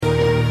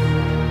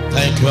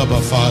Thank you, Abba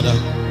Father.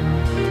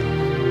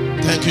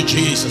 Thank you,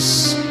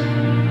 Jesus.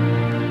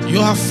 You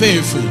are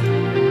faithful.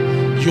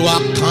 You are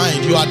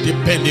kind. You are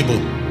dependable.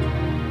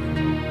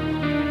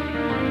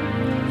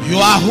 You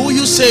are who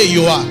you say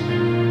you are.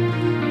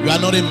 You are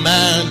not a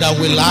man that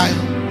will lie.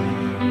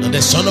 And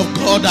the Son of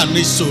God that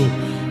needs to,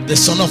 the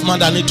Son of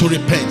Man that needs to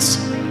repent.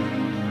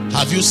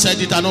 Have you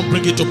said it and not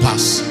bring it to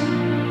pass?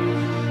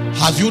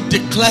 Have you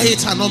declared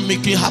it and not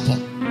make it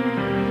happen?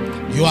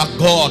 You are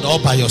God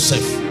all by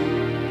yourself.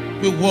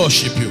 We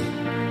worship you,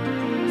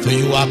 for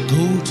you are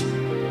good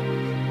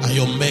and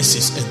your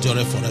mercies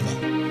endure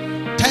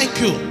forever. Thank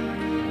you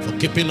for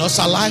keeping us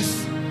alive.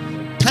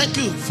 Thank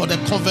you for the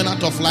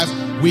covenant of life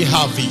we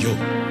have in you.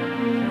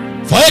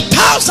 For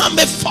 1,000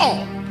 may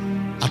fall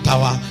at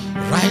our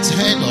right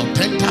hand, or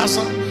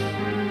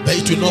 10,000, but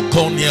it will not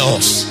come near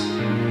us,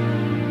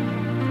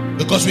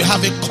 because we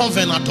have a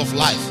covenant of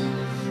life,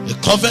 a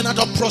covenant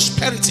of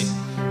prosperity,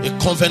 a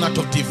covenant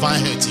of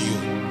divine health in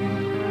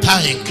you.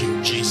 Thank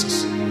you,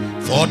 Jesus,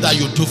 for all that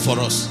you do for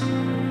us.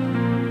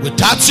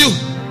 Without you,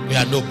 we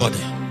are nobody.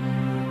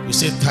 We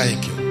say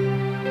thank you.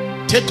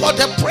 Take all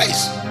the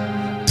praise,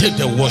 take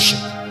the worship,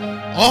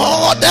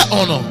 all the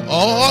honor,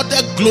 all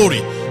the glory,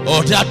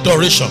 all the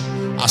adoration.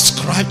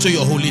 Ascribe to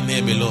your holy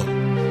name alone.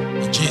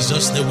 In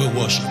Jesus' name we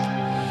worship.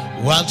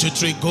 1, 2,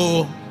 3,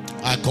 go.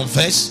 I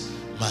confess,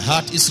 my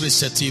heart is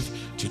receptive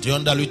to the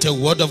undiluted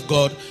word of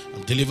God.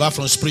 I'm delivered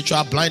from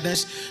spiritual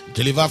blindness,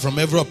 delivered from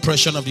every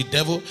oppression of the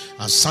devil,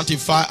 and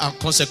sanctified and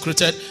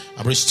consecrated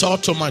and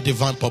restored to my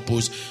divine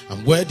purpose.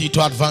 I'm worthy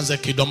to advance the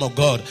kingdom of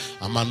God.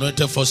 I'm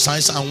anointed for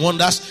signs and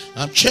wonders.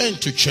 I'm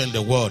chained to change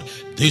the world.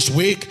 This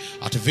week,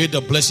 activate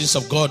the blessings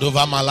of God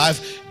over my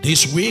life.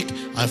 This week,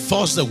 I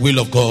force the will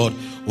of God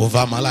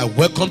over my life.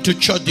 Welcome to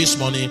church this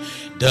morning.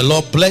 The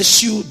Lord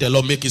bless you. The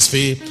Lord make his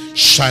face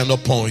shine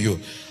upon you.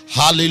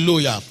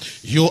 Hallelujah.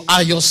 You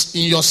are in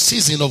your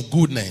season of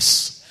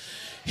goodness.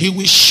 He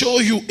will show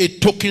you a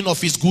token of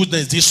his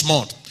goodness this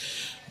month.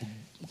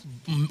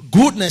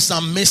 Goodness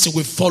and mercy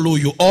will follow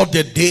you all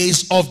the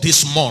days of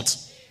this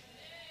month,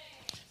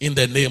 in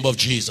the name of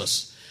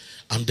Jesus.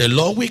 And the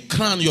Lord will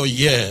crown your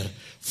year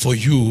for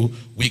you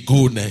with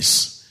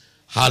goodness.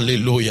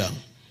 Hallelujah.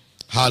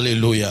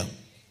 Hallelujah.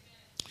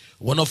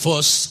 One of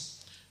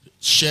us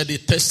shared a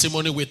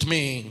testimony with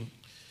me,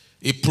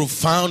 a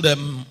profound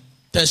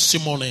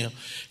testimony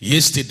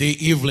yesterday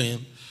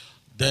evening.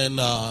 Then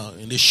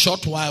in a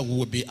short while we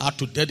will be out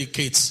to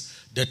dedicate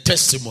the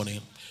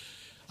testimony.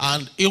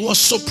 And it was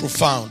so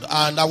profound.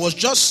 And I was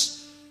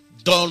just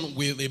done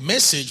with a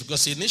message,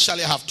 because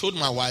initially I have told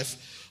my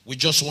wife, we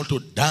just want to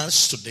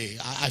dance today.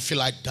 I feel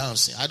like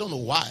dancing. I don't know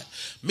why.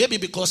 Maybe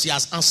because he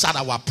has answered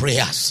our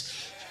prayers.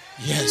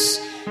 Yes.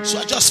 So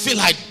I just feel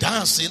like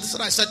dancing. This is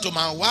what I said to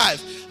my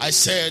wife. I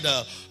said,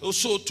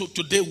 so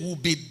today we'll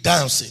be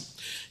dancing.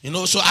 You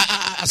know, so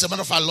I as a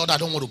matter of fact, Lord, I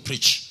don't want to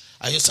preach.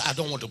 I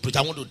don't want to preach.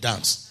 I want to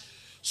dance.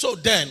 So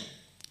then,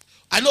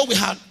 I know we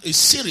had a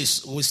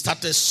series we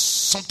started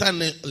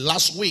sometime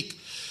last week.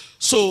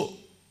 So,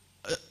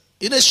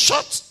 in a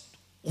short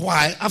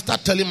while, after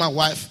telling my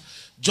wife,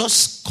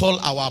 just call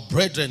our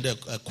brethren,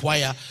 the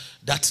choir,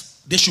 that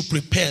they should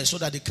prepare so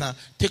that they can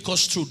take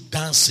us through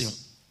dancing.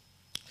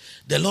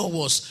 The Lord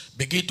was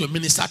beginning to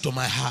minister to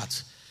my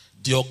heart.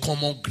 The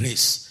common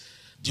grace.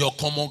 The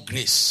common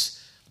grace.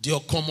 The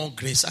uncommon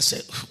grace. I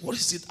said, what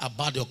is it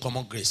about the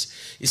uncommon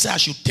grace? He said, I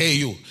should tell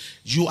you,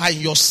 you are in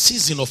your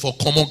season of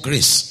uncommon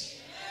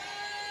grace.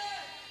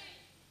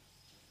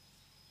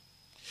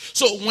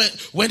 So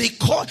when he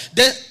called,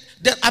 then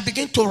I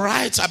begin to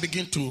write, I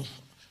begin to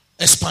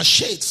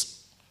expatiate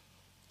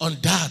on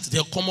that, the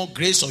uncommon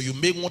grace, or you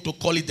may want to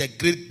call it the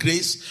great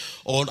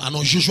grace or an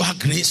unusual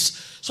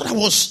grace. So I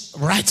was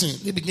writing,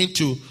 he began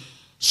to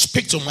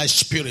speak to my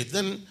spirit.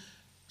 Then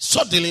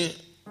suddenly,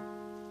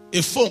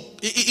 a phone,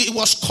 it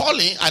was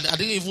calling. I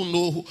didn't even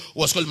know who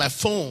was calling. My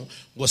phone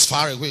was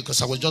far away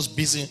because I was just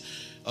busy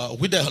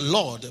with the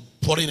Lord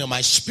pouring in my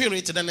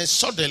spirit. And then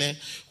suddenly,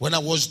 when I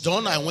was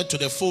done, I went to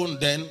the phone.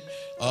 Then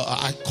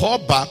I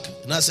called back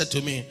and I said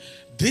to me,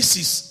 this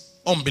is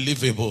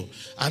unbelievable.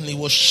 And he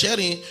was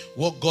sharing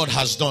what God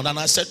has done. And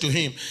I said to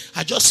him,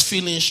 I just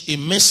finished a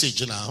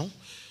message now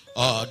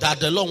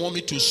that the Lord want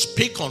me to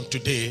speak on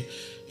today.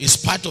 In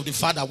spite of the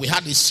fact that we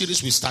had this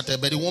series we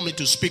started, but he want me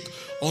to speak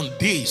on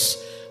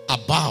this,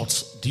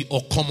 about the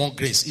uncommon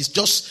grace. It's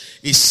just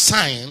a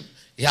sign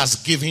he has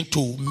given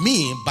to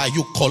me by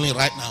you calling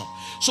right now.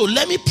 So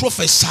let me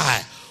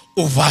prophesy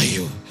over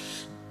you.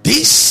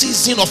 This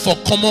season of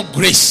uncommon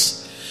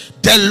grace,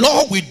 the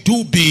Lord will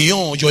do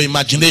beyond your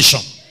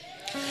imagination.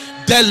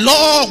 The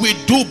Lord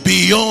will do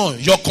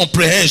beyond your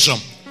comprehension,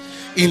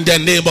 in the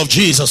name of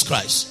Jesus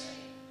Christ.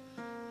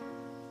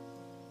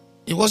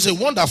 It was a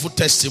wonderful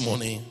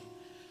testimony,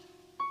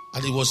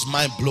 and it was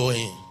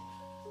mind-blowing.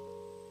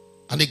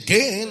 And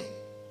again,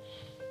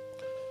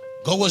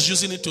 God was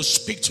using it to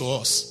speak to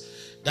us.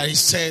 That he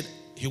said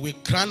he will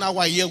crown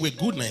our year with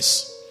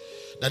goodness.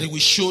 That he will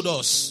show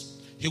us.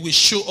 He will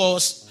show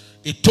us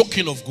a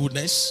token of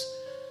goodness.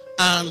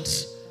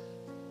 And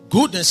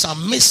goodness and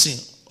mercy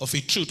of a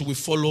truth will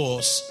follow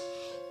us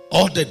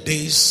all the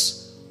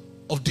days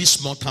of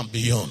this month and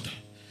beyond.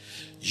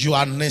 You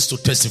are next to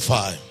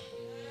testify.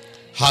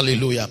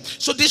 Hallelujah.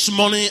 So this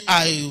morning,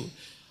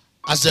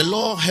 as the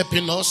Lord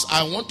helping us,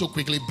 I want to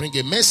quickly bring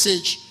a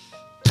message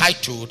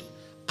titled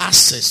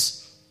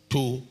Access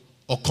to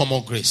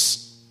Uncommon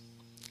Grace.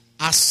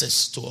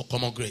 Access to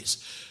Uncommon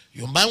Grace.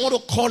 You might want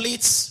to call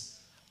it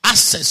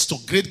access to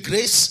great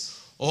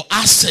grace or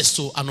access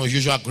to an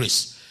unusual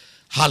grace.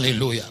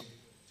 Hallelujah.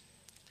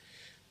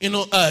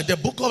 The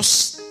book of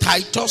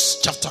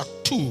Titus chapter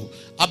 2,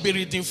 I'll be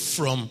reading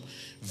from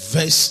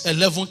verse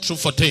 11 through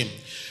 14.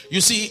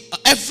 You see,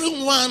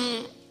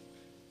 everyone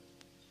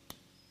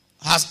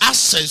has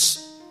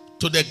access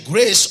to the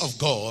grace of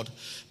God,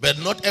 but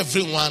not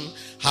everyone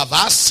have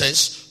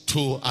access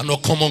to an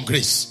uncommon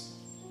grace.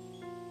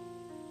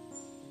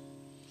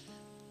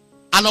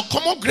 An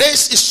uncommon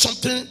grace is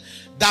something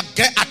that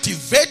get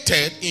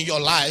activated in your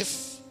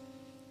life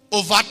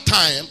over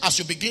time as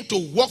you begin to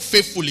walk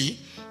faithfully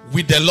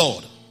with the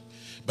Lord.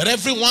 But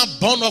everyone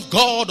born of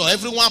God or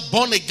everyone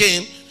born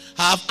again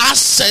have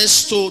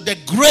access to the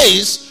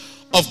grace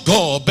of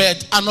God.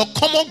 But an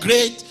uncommon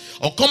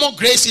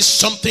grace is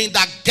something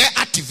that get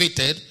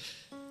activated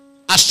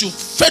as you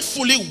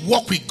faithfully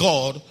walk with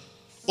God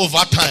over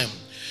time.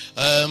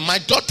 My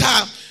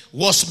daughter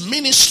was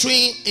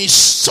ministering a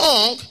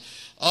song.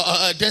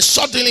 Then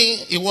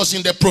suddenly it was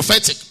in the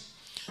prophetic.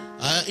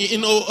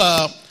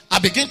 I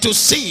began to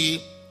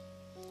see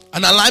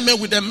an alignment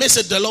with the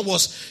message the Lord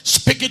was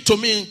speaking to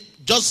me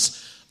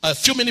just a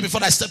few minutes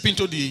before I stepped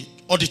into the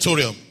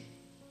auditorium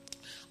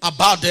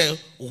about the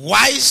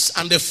wise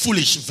and the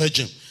foolish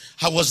virgin.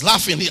 I was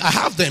laughing. I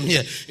have them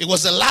here. It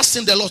was the last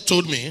thing the Lord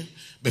told me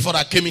before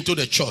I came into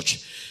the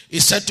church. He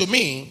said to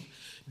me,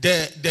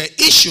 the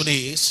issue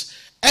is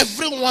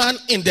everyone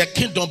in the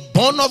kingdom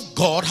born of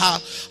God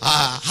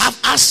have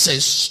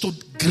access to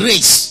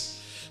grace.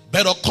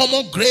 But a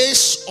common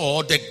grace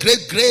or the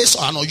great grace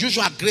or an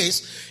unusual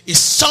grace is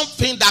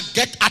something that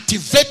gets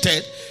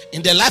activated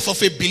in the life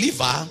of a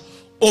believer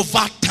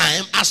over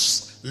time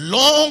as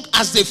long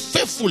as they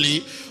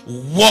faithfully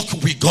walk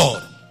with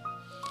God.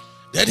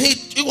 Then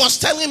he was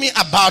telling me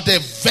about the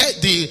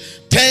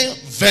 10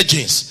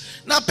 virgins.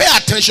 Now pay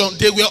attention,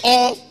 they were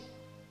all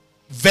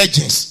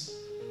virgins.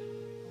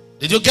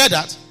 Did you get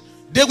that?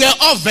 They were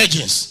all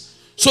virgins.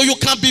 So you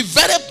can be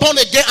very born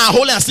again and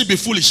holy and still be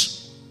foolish.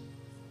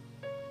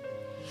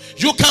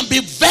 You can be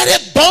very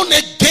born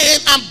again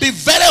and be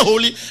very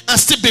holy and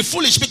still be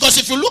foolish. Because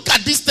if you look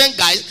at these 10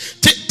 guys,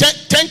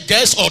 10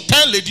 girls or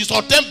 10 ladies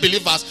or 10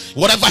 believers,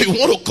 whatever you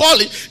want to call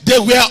it, they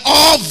were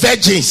all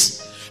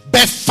virgins.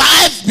 But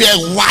 5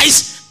 were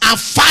wise and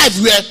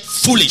 5 were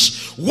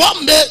foolish.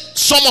 What made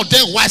some of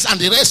them wise and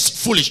the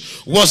rest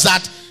foolish was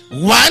that,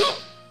 one,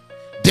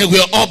 they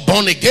were all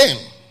born again.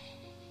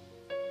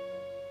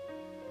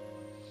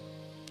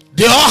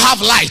 They all have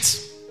light.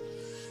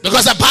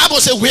 Because the Bible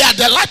says we are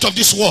the light of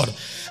this world.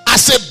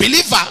 As a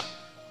believer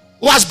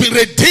who has been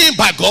redeemed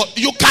by God,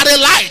 you carry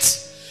light.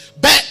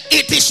 But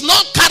it is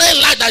not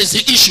carrying light that is the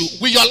issue.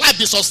 Will your light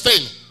be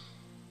sustained?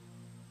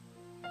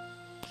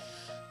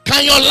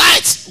 Can your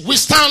light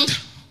withstand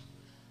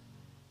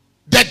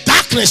the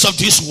darkness of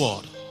this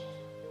world?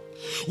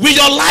 Will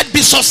your light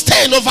be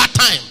sustained over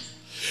time?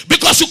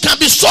 Because you can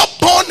be so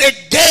born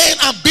again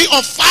and be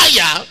on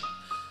fire,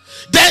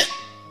 then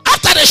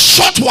after a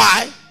short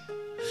while,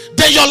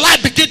 then your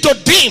light begin to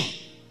dim.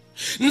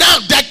 Now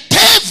the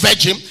 10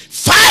 virgin,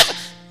 5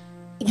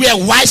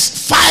 were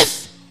wise,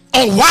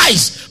 5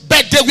 unwise,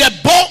 but they were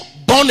both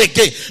born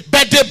again.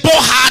 But they both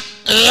had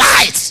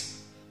light.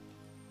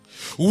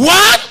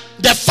 One,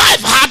 the 5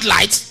 had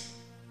light,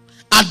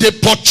 and they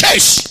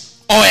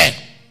purchased oil.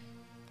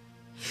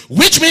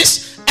 Which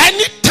means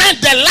anytime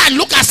the light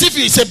look as if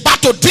it's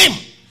about to dim,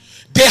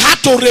 they had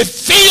to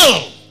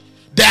refill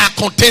their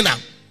container.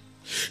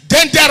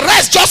 Then the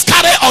rest just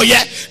carry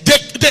oil.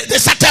 They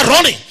started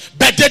running,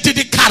 but they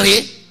didn't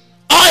carry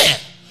oil.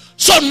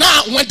 So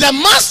now when the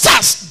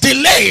masters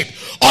delayed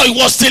or it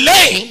was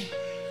delaying,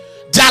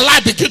 their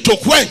light began to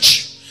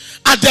quench.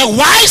 And the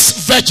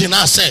wise virgin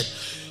said,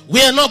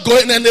 we are not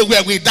going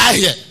anywhere, we die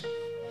here.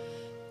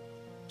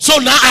 So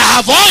now I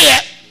have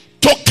oil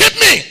to keep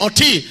me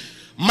until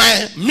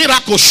my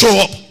miracle show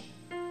up.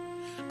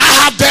 I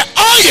have the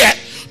oil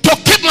to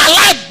keep my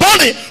life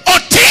burning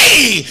until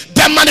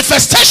the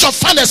manifestation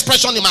find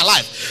expression in my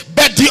life.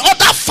 But the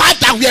other 5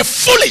 that were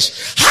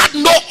foolish had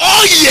no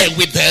oil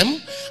with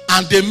them,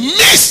 and they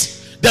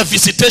missed the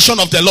visitation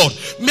of the Lord.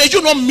 May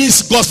you not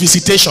miss God's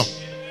visitation.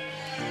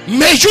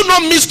 May you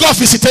not miss God's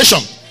visitation.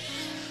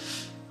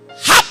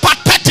 How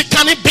pathetic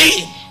can it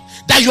be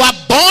that you are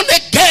born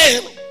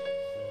again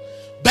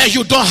but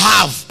you don't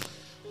have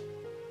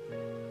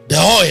the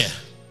oil?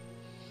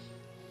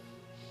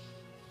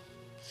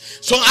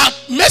 So our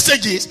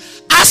message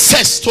is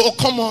access to a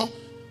common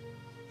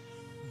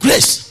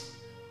grace.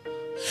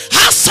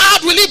 How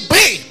sad will it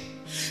be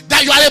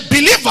that you are a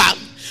believer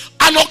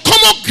and a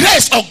common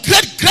grace or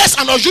great grace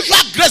and unusual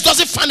grace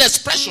doesn't find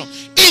expression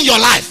in your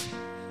life?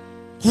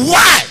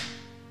 Why?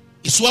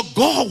 It's It's what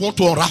God wants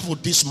to unravel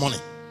this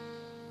morning.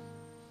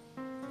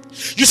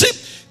 You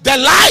see, the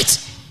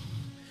light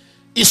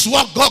is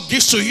what God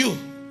gives to you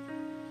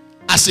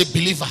as a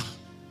believer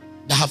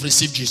that have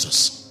received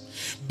Jesus.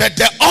 But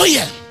the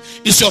oil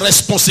is your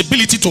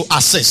responsibility to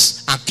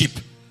access and keep.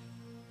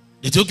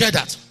 Did you get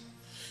that?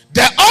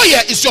 The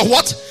oil is your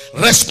what?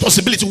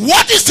 Responsibility.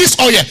 What is this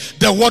oil?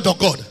 The word of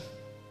God.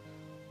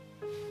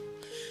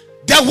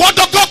 The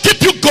word of God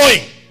keep you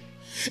going.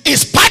 In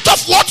spite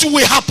of what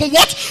will happen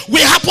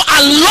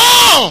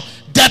along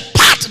the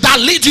path that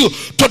leads you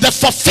to the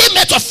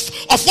fulfillment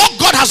of what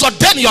God has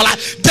ordained in your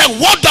life, the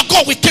word of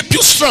God will keep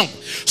you strong.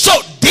 So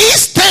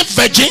these 10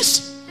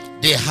 virgins,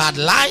 they had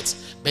light,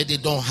 but they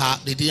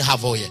didn't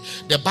have oil.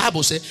 The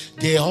Bible says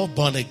they are all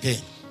born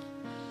again.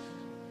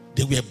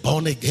 They were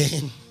born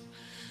again.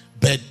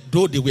 But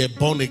though they were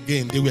born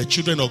again, they were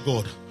children of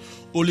God.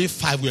 Only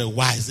 5 were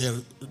wise.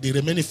 The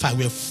remaining 5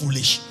 were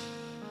foolish.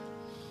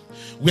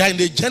 We are in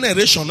the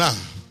generation now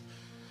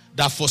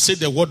that forsake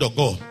the word of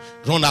God,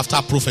 run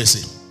after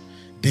prophecy.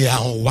 They are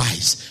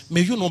unwise.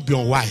 May you not be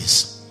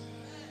unwise.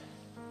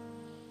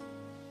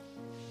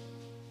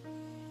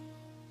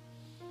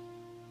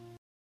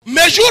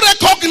 May you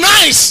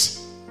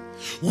recognize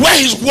where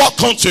his word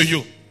comes to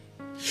you.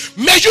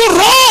 May you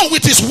run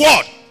with his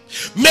word.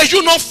 May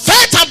you not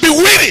faint and be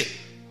weary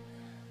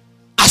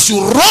as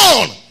you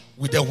run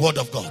with the word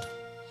of God.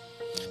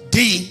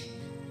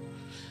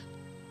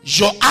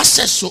 Your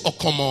access to a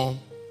common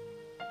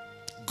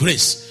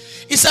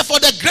grace. He said, for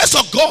the grace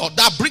of God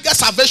that bringeth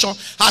salvation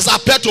has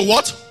appeared to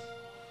what?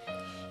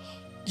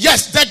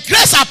 Yes, the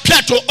grace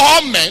appeared to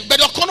all men,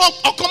 but a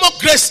common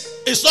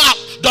grace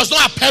does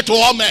not appear to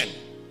all men.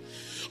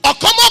 A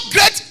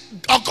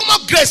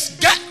common grace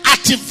get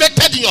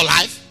activated in your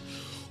life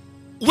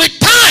with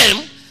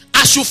time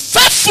as you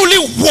faithfully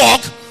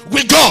walk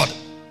with God.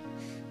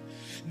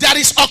 There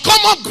is a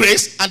common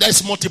grace and there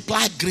is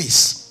multiplied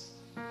grace.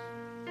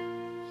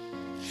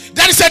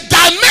 There is a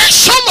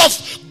dimension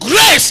of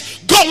grace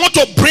God wants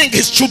to bring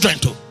his children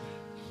to.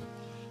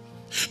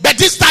 But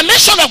this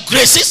dimension of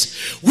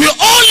graces will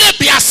only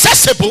be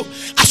accessible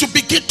as you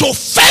begin to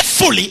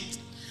faithfully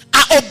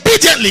and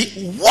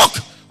obediently walk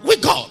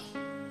with God.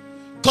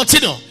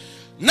 Continue.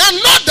 Now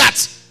note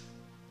that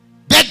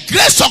the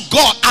grace of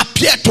God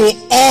appeared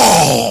to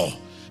all.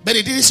 But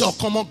it didn't say a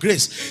common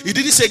grace. It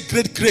didn't say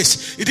great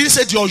grace. It didn't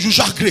say the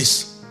unusual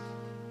grace.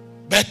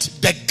 But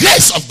the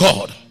grace of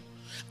God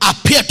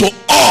appeared to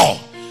all.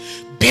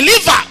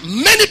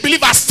 Many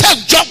believers serve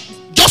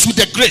just with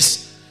the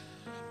grace.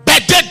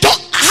 But they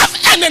don't have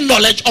any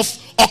knowledge of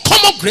a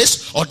common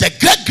grace or the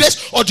great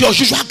grace or the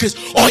unusual grace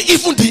or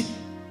even the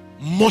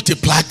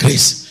multiplied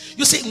grace.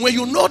 You see, when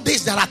you know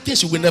this, there are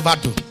things you will never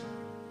do.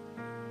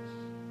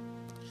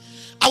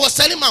 I was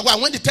telling my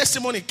wife when the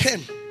testimony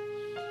came,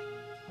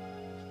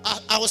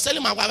 I was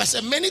telling my wife, I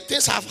said, many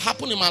things have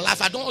happened in my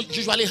life. I don't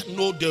usually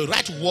know the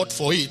right word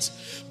for it.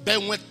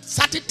 But when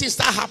certain things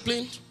start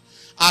happening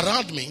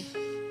around me,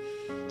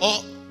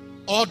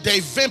 or the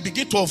event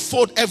begin to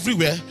unfold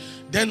everywhere,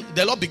 then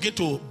the Lord begin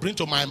to bring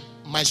to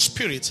my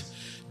spirit,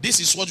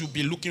 this is what you'll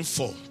be looking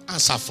for,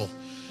 answer for.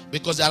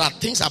 Because there are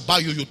things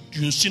about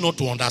you still not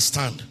to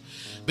understand.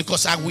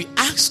 Because I will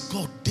ask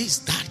God this,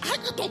 that. I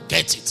don't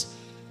get it.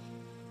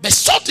 But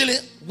certainly,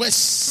 when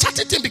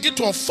certain things begin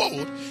to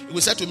unfold, He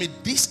will say to me,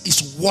 this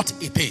is what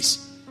it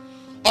is.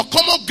 A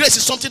common grace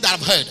is something that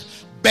I've heard.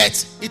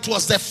 But it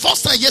was the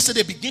first time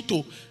yesterday begin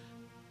to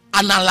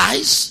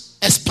analyze,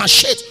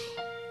 expatiate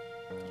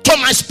to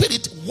my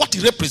spirit what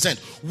it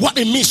represents, what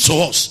it means to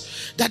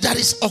us. That there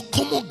is a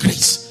common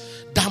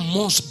grace that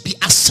must be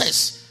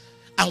assessed.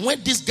 And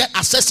when this gets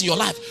assessed in your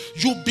life,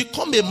 you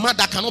become a man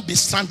that cannot be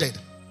stranded.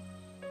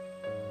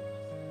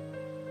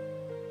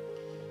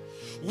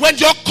 When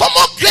your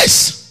common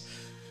grace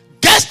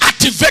gets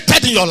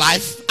activated in your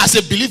life as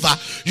a believer,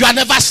 you are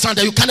never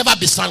stranded. You can never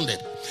be stranded.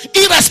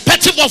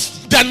 Irrespective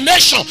of the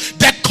nation,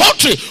 the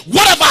country,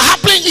 whatever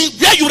happening in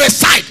where you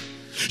reside,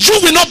 you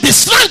will not be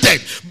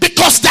stranded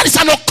because there is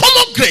an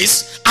uncommon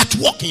grace at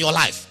work in your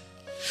life.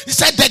 He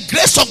said the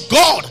grace of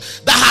God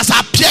that has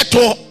appeared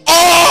to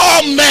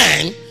all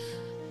men.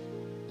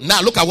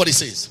 Now look at what he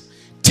says.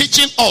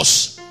 Teaching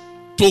us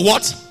to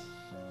what?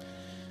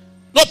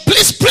 No,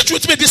 please preach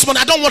with me this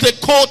morning. I don't want a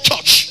cold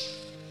church.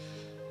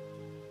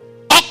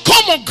 A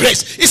common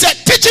grace. He said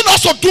teaching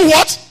us to do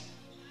what?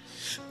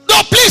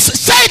 No, please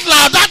say it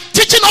louder.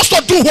 Teaching us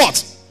to do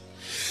what?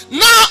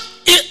 Now,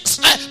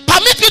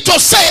 permit me to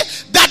say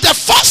that the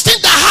first thing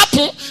that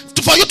happened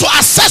for you to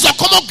access a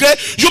common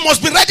grace, you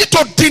must be ready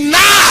to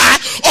deny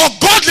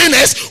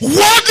ungodliness,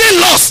 worldly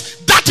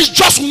lust. That is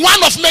just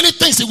one of many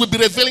things He will be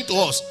revealing to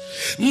us.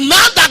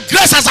 Now that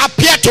grace has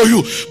appeared to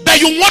you, but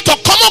you want a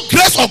common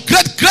grace or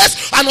great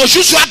grace and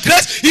unusual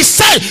grace, He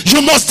said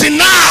you must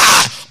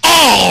deny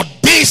all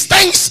these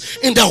things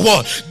in the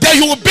world. Then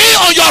you will be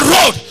on your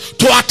road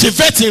to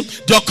activating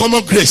the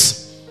common grace.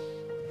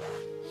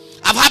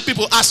 I've had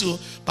people ask you,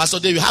 Pastor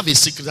Dave, you have a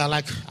secret. I'm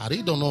like, I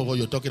really don't know what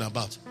you're talking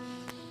about.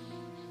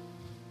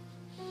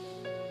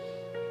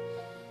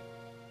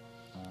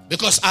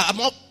 Because I'm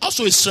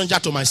also a stranger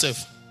to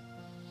myself.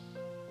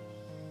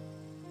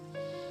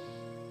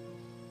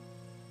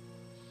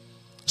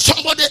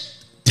 Somebody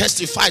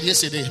testified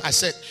yesterday. I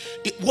said,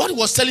 what he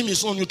was telling me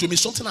is not new to me,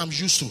 something I'm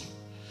used to.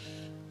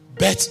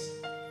 But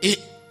he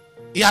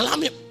allowed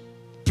me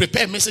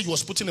prepare a message he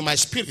was putting in my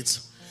spirit.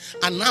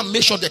 And now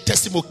make sure the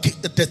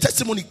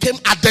testimony came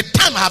at the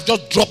time I have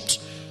just dropped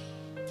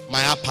my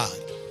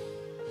iPad.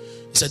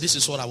 He said, this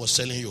is what I was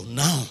telling you.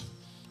 Now,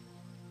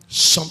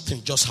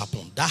 something just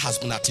happened. That has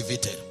been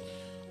activated.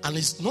 And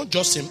it's not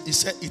just him. He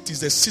said it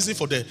is a season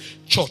for the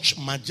church,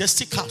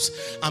 Majestic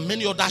House, and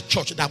many other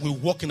churches that will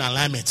walk in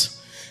alignment.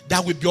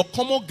 That will be a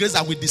common grace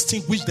that will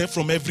distinguish them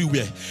from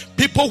everywhere.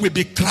 People will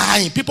be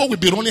crying. People will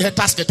be running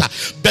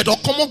head-to-scatter. But a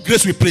common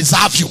grace will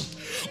preserve you.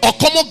 A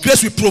common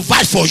grace will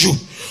provide for you.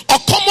 A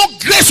common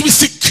grace will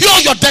secure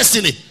your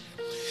destiny.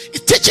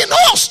 It's teaching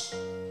us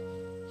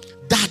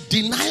that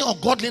denying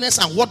ungodliness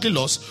and worldly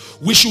laws,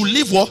 we should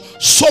live what?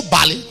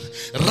 Soberly,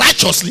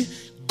 righteously,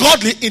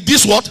 godly in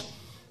this world.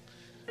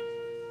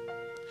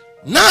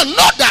 Now,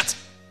 not that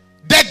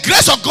the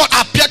grace of God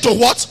appeared to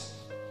what?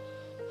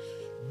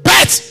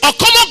 But a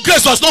common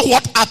grace does not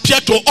what? Appear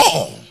to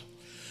all.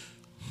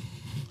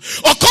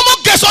 A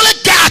common grace only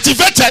get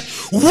activated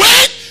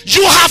when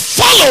you have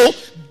followed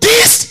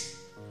this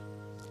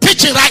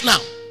teaching right now.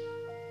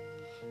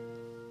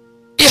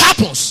 It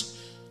happens.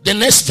 The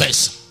next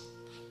verse.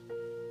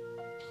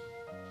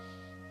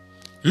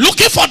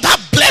 Looking for that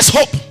blessed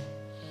hope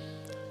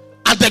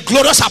and the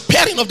glorious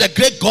appearing of the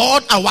great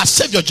God, our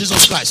Savior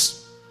Jesus Christ,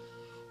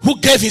 who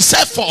gave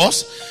himself for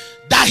us,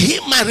 that he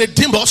might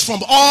redeem us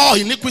from all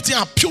iniquity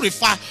and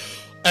purify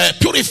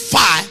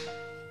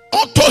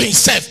unto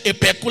himself a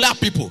peculiar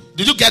people.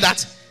 Did you get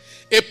that?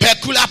 A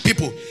peculiar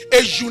people,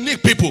 a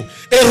unique people,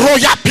 a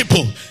royal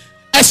people,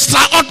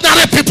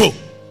 extraordinary people.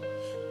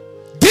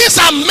 These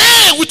are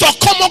men with a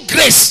common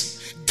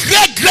grace,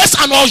 great grace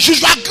and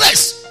unusual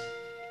grace.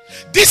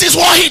 This is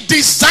what he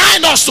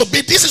designed us to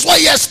be. This is what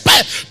he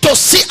expects to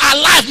see our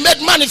life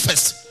made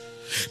manifest.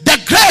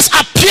 The grace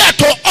appeared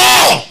to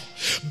all,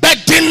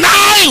 but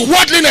denying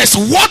worldliness,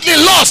 worldly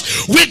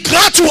laws, we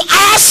grant you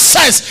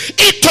access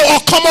into a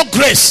common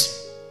grace.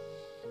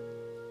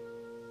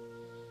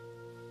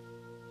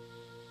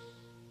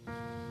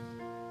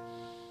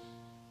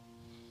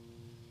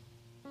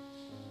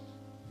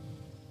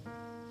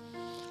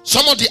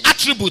 Some of the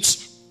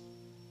attributes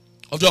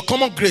of the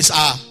common grace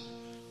are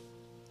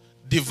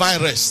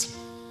divine rest.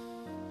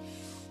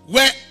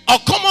 When a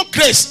common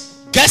grace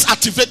gets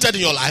activated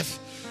in your life,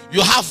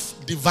 you have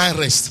divine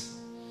rest.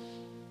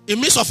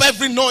 In midst of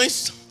every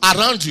noise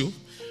around you,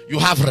 you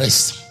have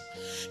rest.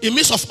 In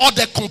midst of all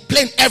the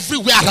complaint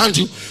everywhere around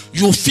you,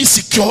 you feel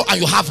secure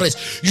and you have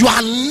rest. You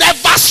are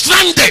never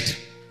stranded,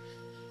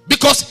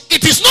 because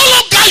it is no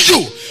longer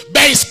you,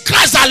 but it's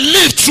Christ that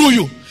lives through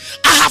you.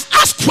 I have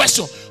asked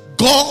questions.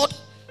 God,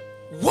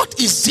 what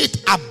is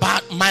it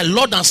about my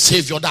Lord and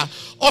Savior that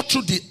all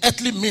through the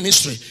earthly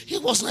ministry, he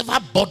was never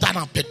bothered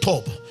and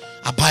perturbed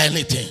about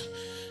anything?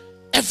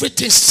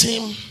 Everything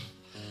seemed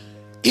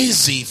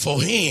easy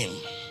for him.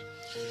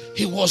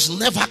 He was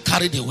never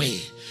carried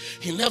away.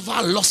 He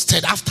never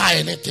lusted after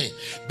anything,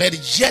 but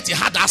yet he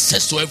had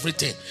access to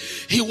everything.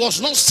 He was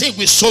not sick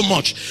with so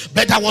much,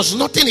 but there was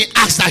nothing he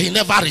asked that he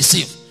never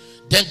received.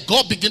 Then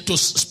God began to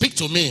speak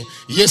to me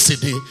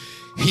yesterday.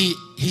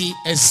 He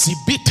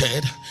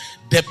exhibited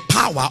the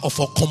power of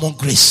a common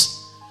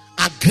grace,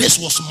 and grace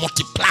was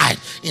multiplied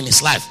in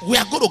his life. We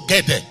are going to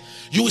get there.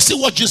 You will see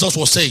what Jesus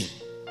was saying.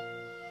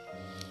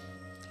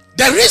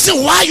 The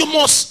reason why you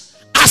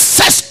must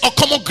access a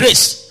common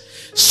grace,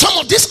 some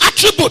of these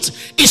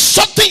attributes is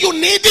something you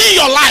need in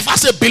your life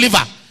as a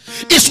believer.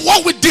 It's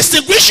what will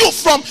distinguish you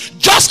from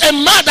just a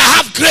man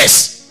that have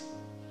grace.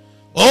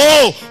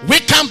 Oh, we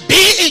can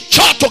be in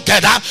church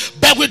together,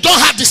 but we don't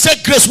have the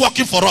same grace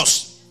working for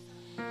us.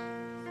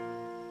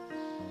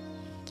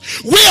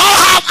 We all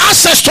have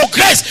access to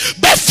grace,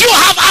 but few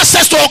have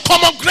access to a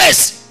common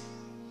grace.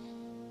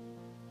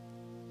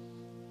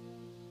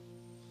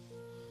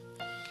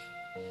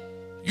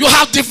 You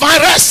have divine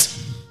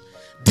rest,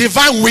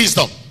 divine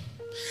wisdom,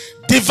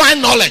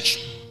 divine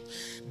knowledge,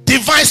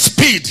 divine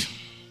speed,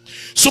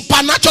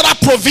 supernatural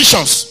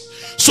provisions,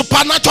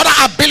 supernatural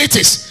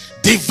abilities,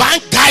 divine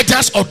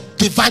guidance or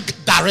divine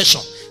direction.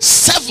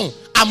 7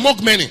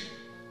 among many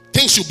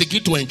things you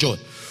begin to enjoy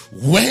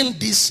when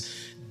this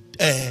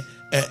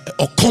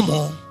a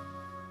common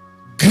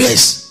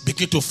grace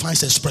begin to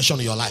find expression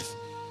in your life.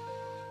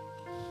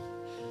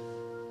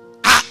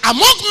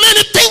 Among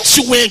many things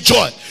you will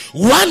enjoy,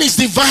 one is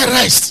divine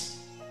rest,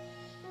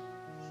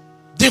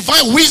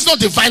 divine wisdom,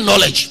 divine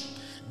knowledge,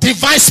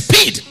 divine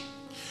speed,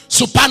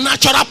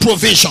 supernatural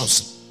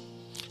provisions,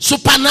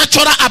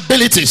 supernatural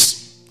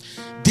abilities,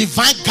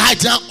 divine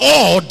guidance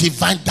or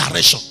divine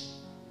direction.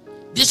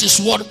 This is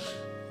what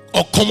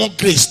a common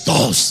grace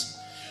does.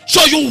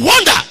 So you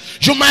wonder,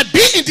 You might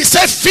be in the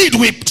same field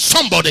with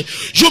somebody.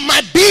 You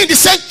might be in the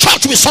same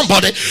church with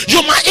somebody.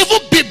 You might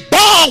even be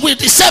born with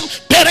the same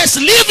parents,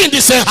 live in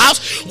the same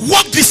house,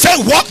 work the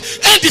same work,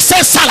 and the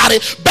same salary.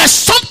 But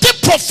something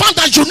profound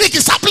and unique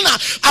is happening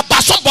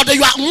about somebody.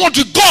 You are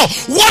wondering, God,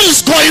 what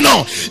is going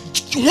on?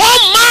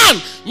 One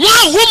man,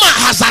 one woman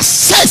has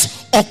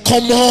access of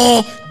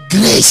common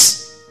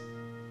grace.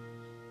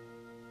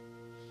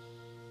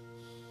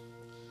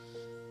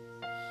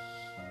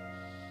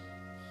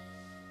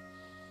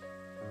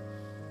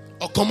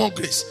 Or common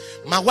grace.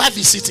 My wife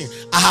is sitting.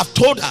 I have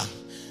told her,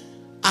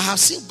 I have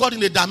seen God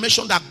in a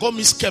dimension that God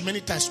me scared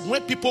many times.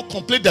 When people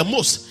complain the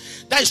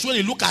most, that is when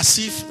you look as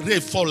if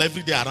rain fall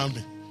every day around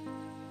me.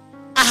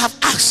 I have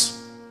asked.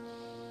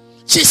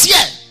 She's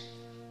here.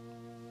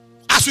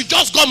 As we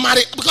just got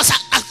married, because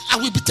I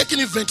will be taking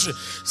inventory.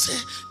 Say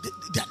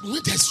that when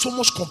there's so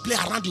much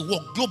complaint around the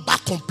world, global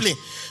complaint,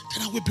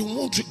 then I will be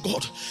wondering,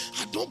 God,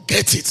 I don't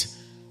get it.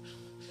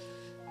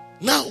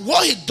 Now,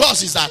 what he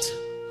does is that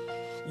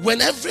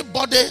when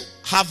everybody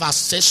have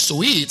access to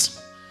it,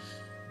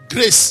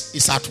 grace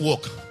is at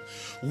work.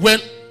 When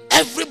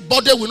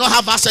everybody will not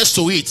have access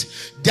to it,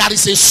 there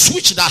is a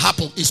switch that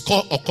happens. It's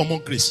called a common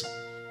grace.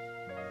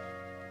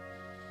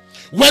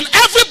 When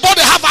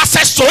everybody have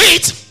access to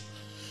it,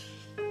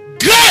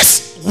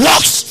 grace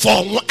works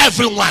for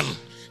everyone.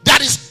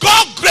 That is,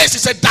 God's grace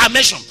is a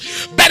dimension,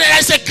 but there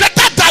is a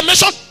greater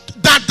dimension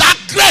than that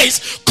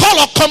grace called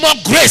a common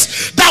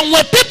grace. That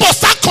when people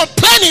start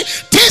complaining,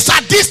 things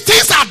are this,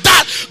 things are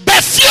that,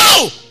 but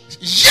few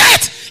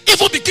yet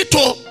even begin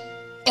to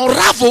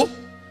unravel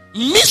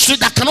mystery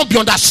that cannot be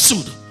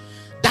understood.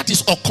 That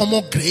is a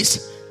common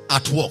grace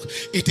at work.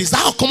 It is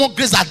that common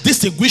grace that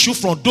distinguishes you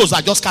from those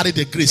that just carry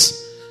the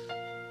grace.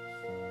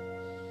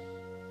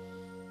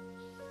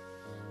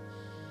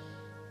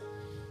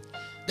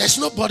 There's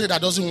nobody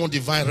that doesn't want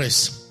divine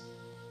rest,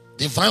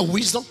 divine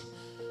wisdom,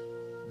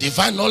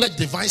 divine knowledge,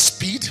 divine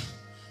speed,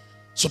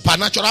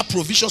 supernatural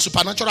provision,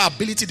 supernatural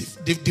ability,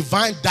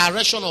 divine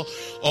direction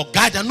or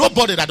guidance.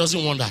 Nobody that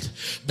doesn't want that.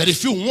 But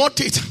if you want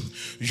it,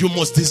 you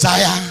must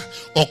desire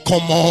a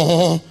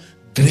common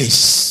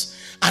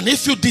grace. And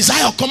if you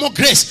desire a common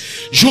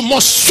grace, you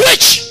must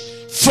switch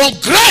from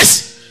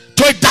grace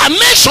to a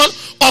dimension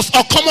of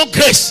a common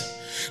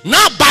grace.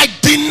 Now, by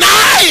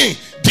denying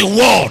the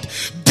world,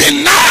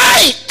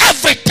 deny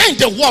everything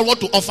the world want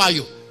to offer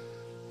you.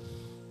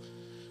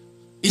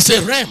 It's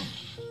a realm.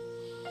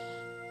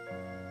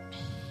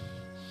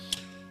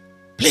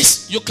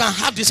 Please, you can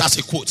have this as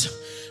a quote.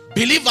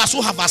 Believers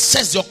who have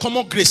accessed your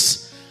common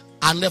grace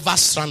are never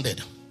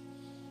stranded.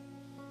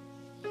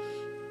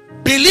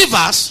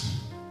 Believers,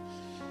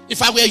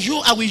 if I were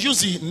you, I will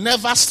use the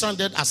never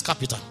stranded as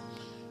capital.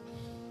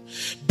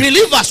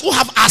 Believers who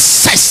have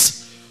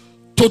access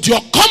to your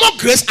common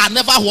grace are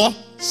never what?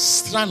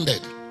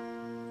 Stranded.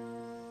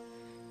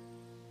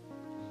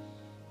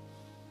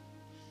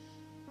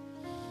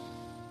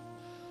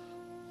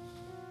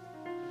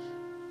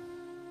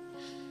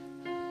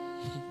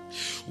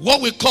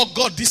 What we call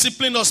God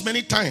discipline us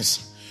many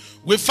times,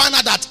 we find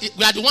out that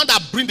we are the one that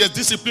bring the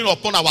discipline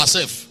upon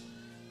ourselves.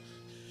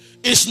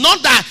 It's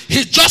not that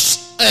he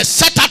just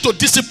set out to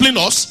discipline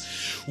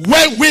us.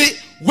 When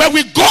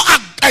we go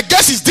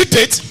against his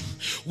dictate,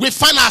 we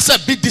find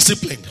ourselves being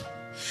disciplined.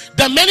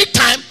 Then many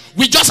times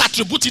we just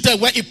attribute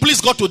it when it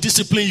pleased God to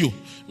discipline you.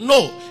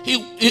 No,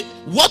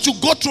 what you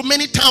go through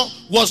many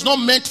times was not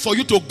meant for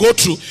you to go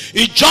through.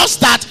 It's just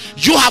that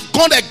you have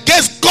gone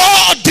against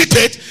God's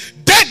dictate.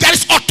 Then there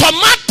is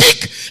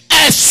automatic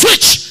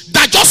switch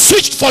that just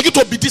switched for you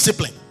to be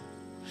disciplined.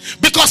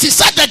 Because he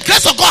said the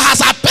grace of God has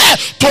appeared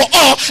to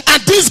all,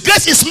 and this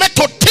grace is meant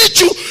to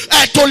teach you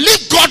to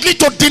live godly,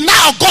 to deny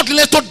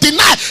ungodliness, to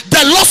deny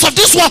the loss of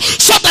this world,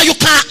 so that you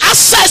can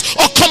access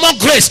a common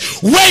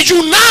grace. When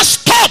you now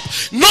stop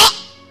not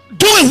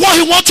doing what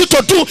he wants you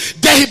to do,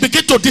 then he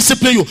begin to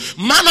discipline you.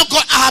 Man of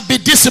God, I have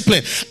been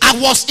disciplined. I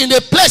was in a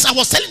place, I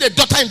was telling the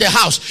daughter in the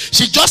house,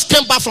 she just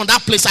came back from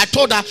that place. I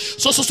told her,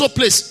 so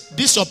place,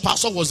 this your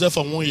pastor was there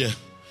for 1 year.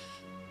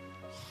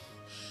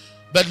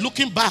 But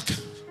looking back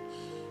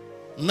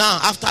now,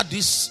 after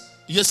this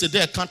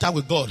yesterday encounter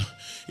with God,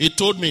 he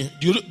told me,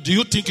 do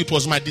you think it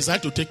was my design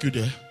to take you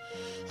there?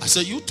 I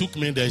said, you took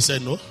me there. He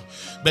said, no,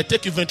 but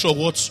take inventory of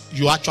what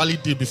you actually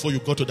did before you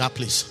got to that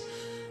place.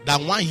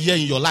 That 1 year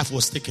in your life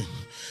was taken.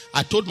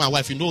 I told my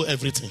wife, you know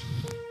everything.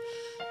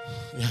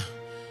 Yeah.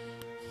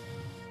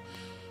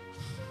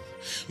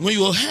 When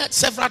you heard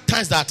several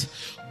times that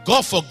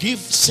God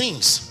forgives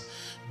sins,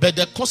 but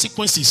the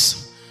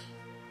consequences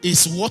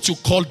is what you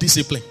call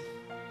discipline.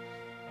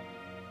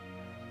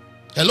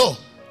 Hello?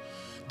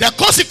 The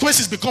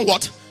consequences become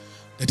what?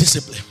 The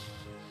discipline.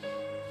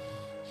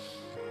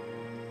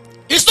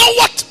 It's not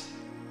what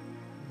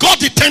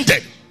God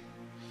intended.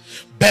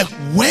 But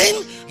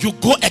when you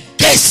go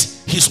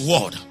against his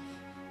word,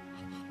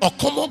 a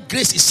common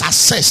grace is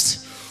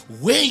accessed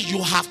when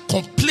you have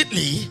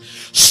completely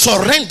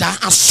surrendered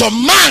and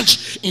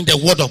submerged in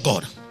the word of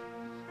God.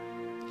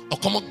 A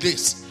common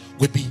grace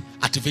will be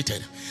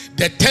activated.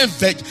 There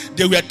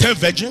were 10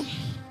 virgins.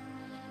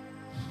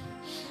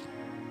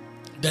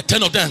 The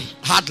 10 of them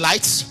had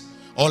lights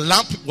or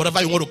lamp,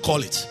 whatever you want to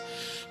call it.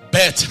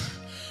 But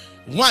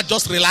one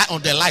just rely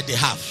on the light they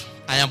have.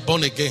 I am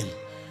born again.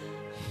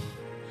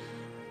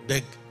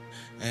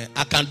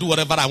 I can do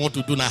whatever I want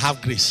to do and I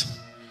have grace.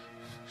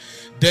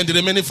 Then the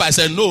remaining 5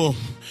 said, no,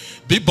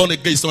 be born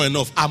again is not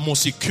enough. I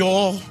must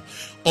secure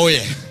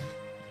oil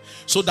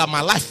so that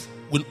my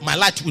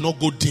light will not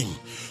go dim,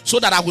 so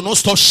that I will not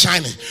stop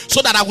shining,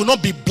 so that I will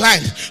not be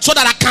blind, so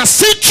that I can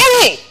see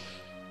through.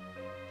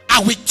 I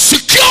will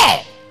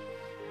secure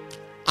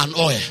an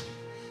oil.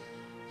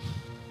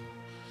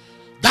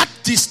 That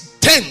is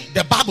 10.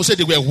 The Bible said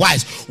they were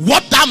wise.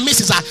 What that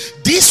means is that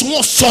this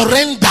one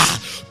surrender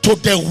to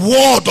the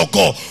word of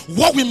God.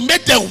 What will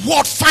make the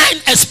word find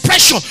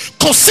expression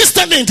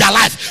consistently in their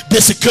life, they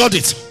secured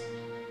it.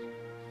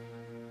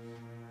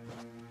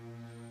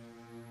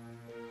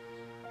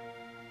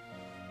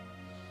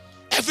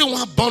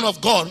 Everyone born of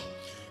God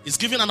is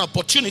given an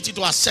opportunity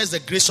to access the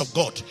grace of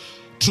God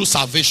through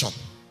salvation.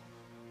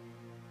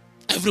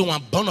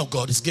 Everyone born of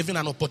God is given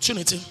an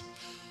opportunity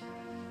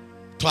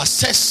to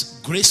access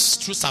grace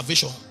through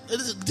salvation.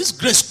 This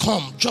grace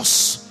comes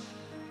just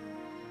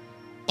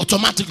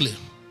automatically.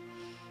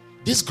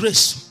 This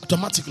grace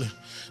automatically.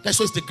 That's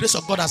why the grace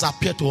of God has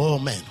appeared to all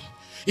men.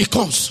 It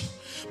comes,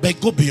 but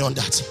it goes beyond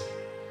that.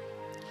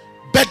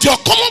 But your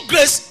common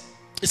grace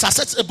is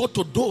accessible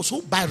to those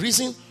who, by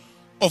reason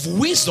of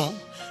wisdom,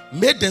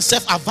 made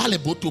themselves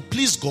available to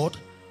please God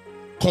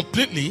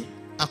completely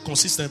and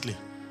consistently.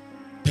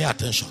 Pay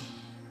attention.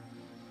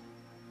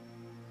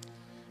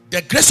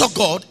 The grace of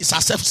God is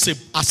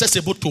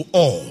accessible to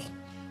all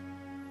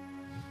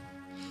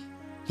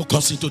who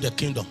comes into the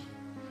kingdom.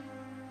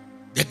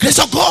 The grace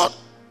of God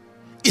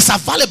is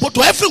available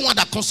to everyone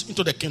that comes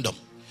into the kingdom.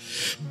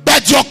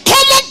 But your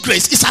common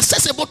grace is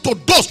accessible to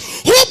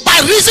those who, by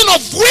reason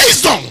of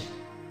wisdom,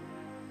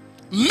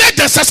 made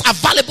themselves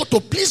available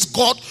to please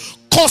God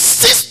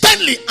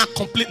consistently and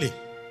completely.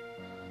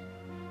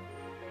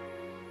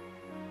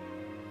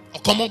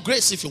 Or common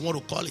grace, if you want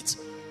to call it.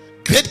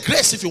 Great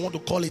grace, if you want to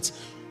call it.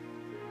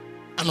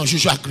 An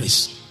unusual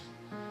grace.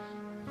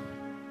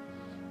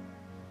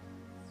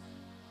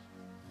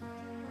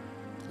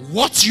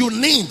 What you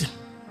need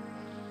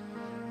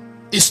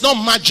is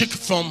not magic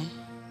from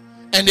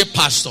any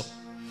pastor.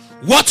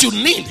 What you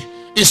need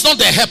is not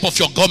the help of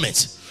your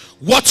government.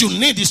 What you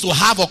need is to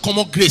have a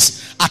common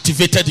grace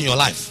activated in your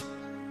life.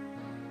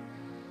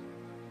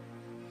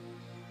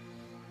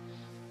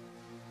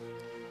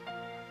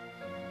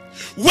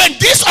 When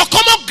this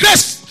uncommon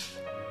grace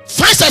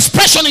finds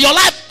expression in your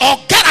life or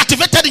get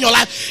activated in your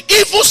life,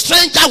 evil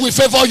stranger will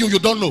favor you. You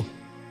don't know.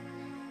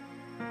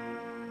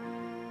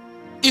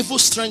 Evil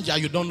stranger,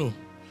 you don't know,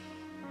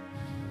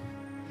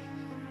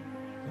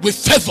 will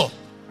favor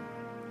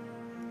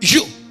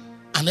you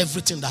and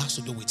everything that has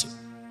to do with you.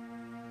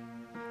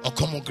 Or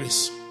common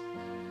grace.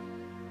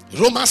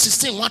 Romans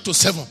 16,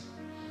 1-7.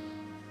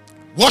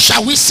 What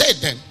shall we say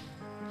then?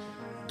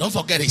 Don't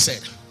forget, he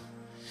said,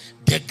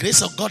 the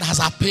grace of God has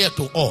appeared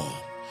to all.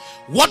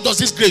 What does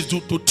this grace do?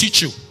 To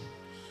teach you.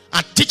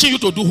 And teaching you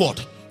to do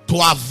what? To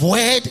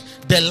avoid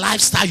the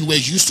lifestyle you were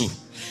used to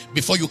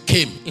before you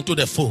came into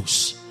the fold.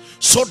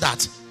 So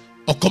that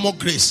a common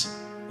grace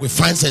will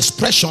find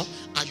expression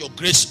and your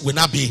grace will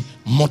not be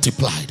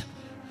multiplied.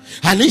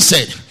 And he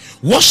said,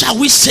 what shall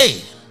we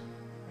say?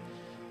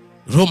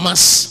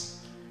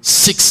 Romans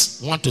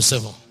 6,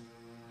 1-7.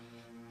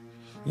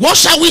 What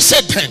shall we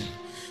say then?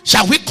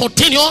 Shall we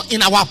continue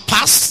in our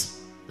past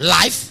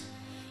life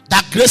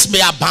that grace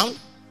may abound?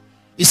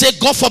 He said,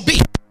 God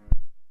forbid.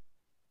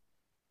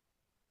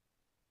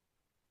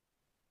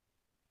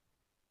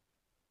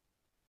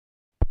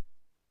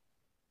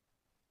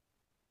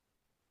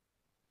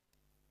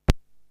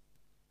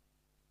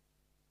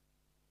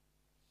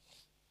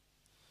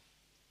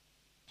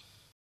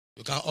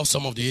 You can off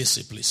some of the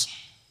AC, please.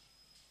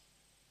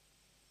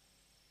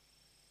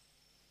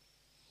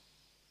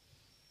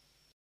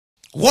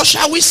 What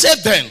shall we say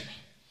then?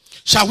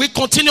 Shall we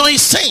continue in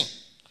sin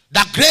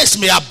that grace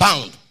may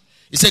abound?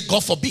 He said,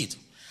 God forbid.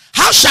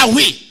 How shall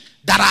we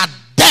that are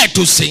dead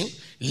to sin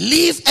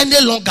live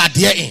any longer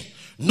therein?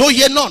 Know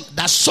ye not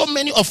that so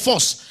many of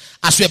us,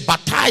 as we are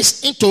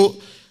baptized into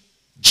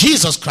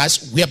Jesus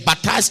Christ, we are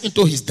baptized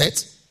into his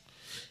death.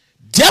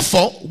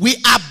 Therefore, we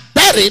are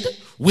buried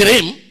with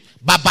him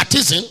by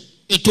baptism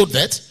into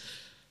death,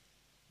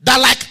 that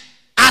like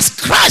as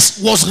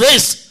Christ was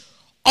raised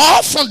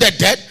up from the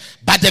dead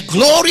by the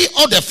glory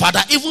of the Father,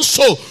 even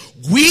so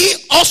we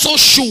also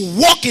should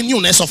walk in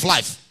newness of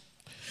life.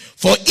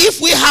 For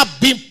if we have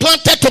been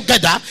planted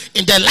together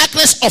in the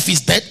likeness of his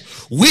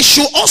death, we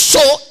should also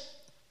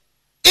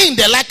in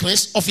the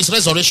likeness of his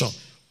resurrection,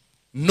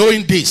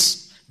 knowing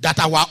this, that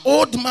our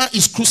old man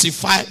is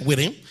crucified with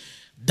him,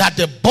 that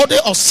the body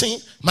of sin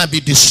might be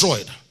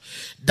destroyed,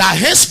 that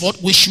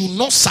henceforth we should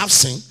not serve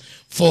sin,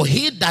 for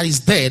he that is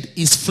dead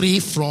is free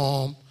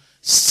from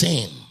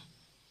sin.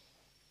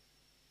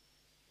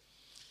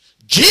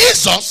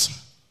 Jesus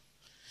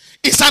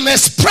is an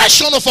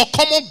expression of a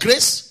common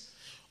grace,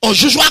 or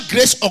usual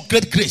grace, or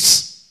great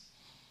grace.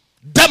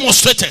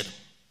 Demonstrated.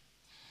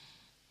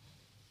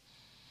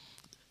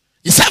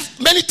 He said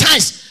many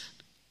times,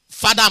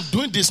 Father, I'm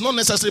doing this not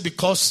necessarily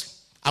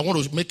because I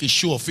want to make a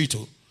show of it.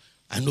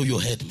 I know you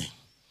heard me.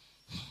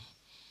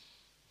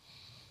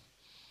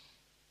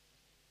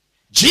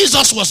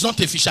 Jesus was not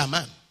a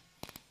fisherman.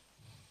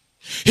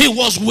 He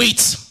was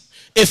with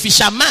a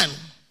fisherman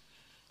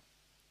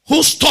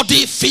who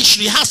studied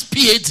fishery, has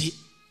PhD,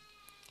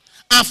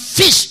 and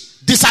fish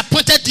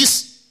disappointed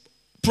this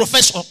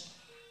professor,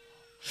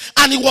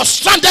 and he was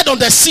stranded on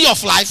the sea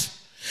of life.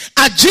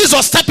 And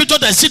Jesus stepped into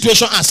the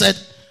situation and said,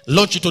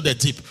 launch into the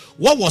deep.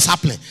 What was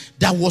happening?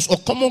 There was a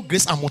common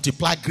grace and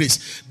multiplied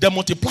grace. The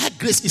multiplied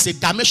grace is a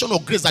dimension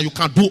of grace that you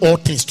can do all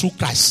things through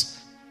Christ.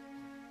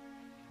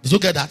 Did you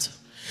get that?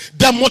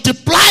 The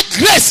multiplied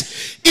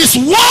grace is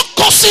what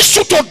causes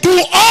you to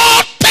do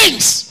all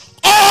things.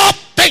 All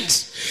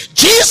things.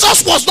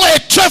 Jesus was not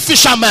a trade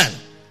fisherman,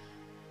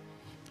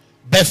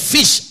 but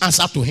fish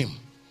answered to him.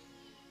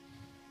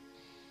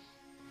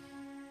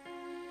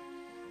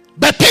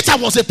 But Peter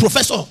was a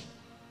professor,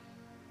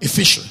 a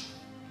fisher,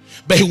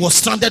 but he was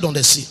stranded on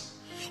the sea.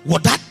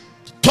 What that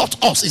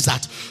taught us is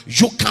that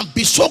you can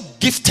be so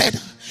gifted,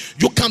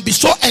 you can be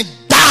so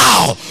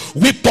endowed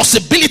with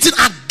possibilities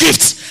and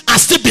gifts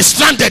and still be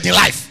stranded in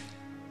life.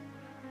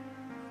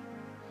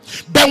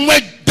 But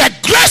when the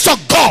grace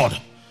of God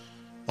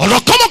or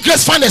the common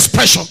grace find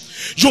expression,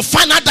 you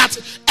find out that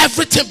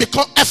everything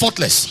becomes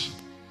effortless.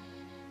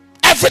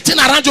 Everything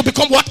around you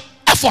become what?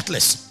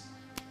 Effortless.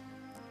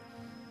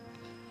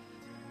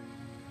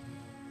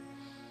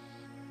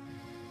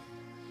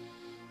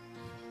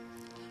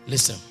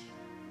 Listen,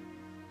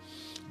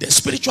 the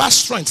spiritual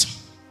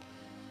strength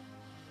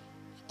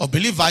of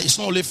believer is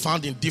not only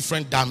found in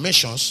different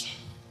dimensions.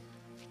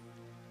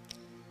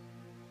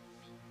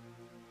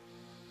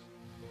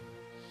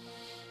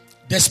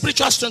 The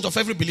spiritual strength of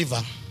every believer,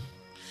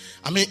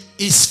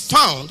 is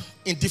found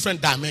in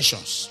different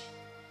dimensions.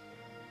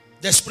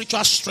 The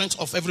spiritual strength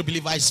of every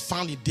believer is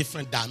found in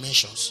different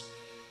dimensions.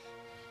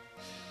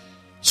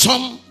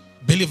 Some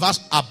believers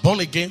are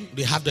born again,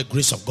 they have the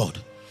grace of God,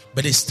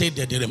 but they stay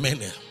there, they remain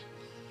there.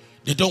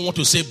 They don't want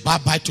to say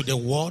bye-bye to the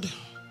world.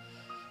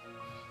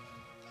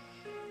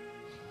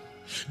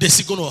 They're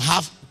still going to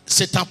have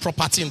Satan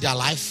property in their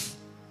life.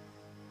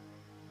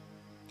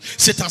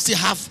 Satan still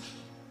have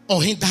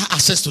unhindered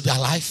access to their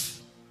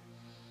life.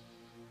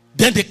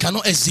 Then they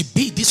cannot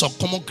exhibit this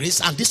uncommon grace,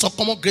 and this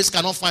uncommon grace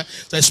cannot find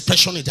the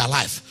expression in their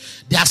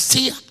life. They are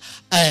still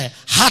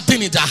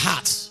hardened in their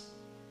hearts.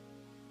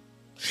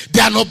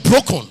 They are not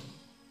broken.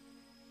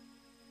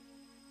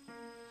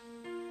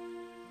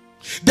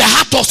 The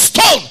heart of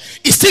stone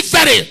is still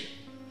very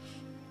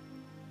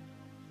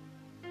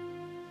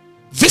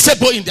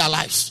visible in their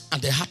lives,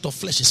 and the heart of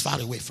flesh is far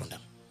away from them.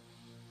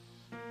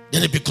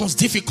 Then it becomes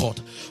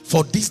difficult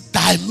for this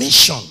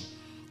dimension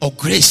of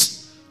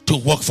grace to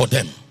work for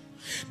them.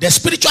 The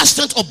spiritual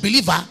strength of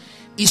believer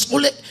is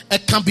only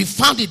can be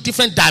found in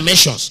different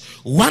dimensions.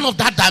 One of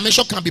that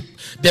dimension can be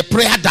the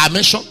prayer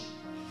dimension.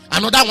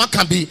 Another one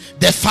can be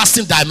the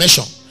fasting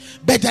dimension.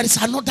 But there is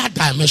another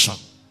dimension.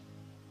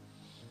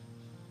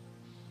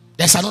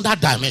 There's another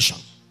dimension.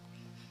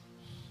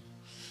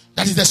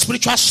 That is the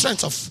spiritual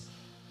strength of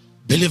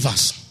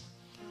believers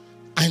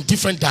and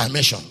different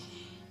dimension.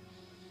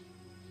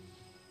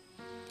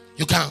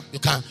 You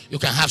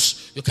can have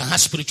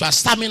spiritual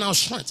stamina and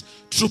strength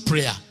through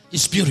prayer.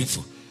 It's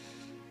beautiful.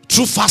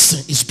 Through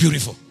fasting is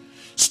beautiful.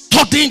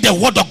 Studying the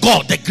word of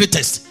God, the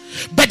greatest.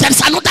 But there is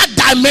another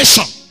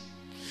dimension.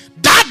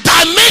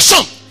 That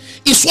dimension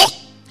is what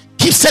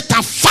keeps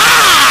Satan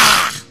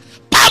far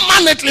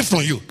permanently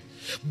from you.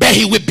 But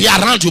he will be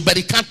around you, but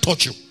he can't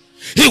touch you.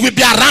 He will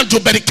be around you,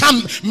 but he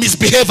can't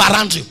misbehave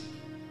around you.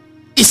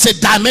 It's a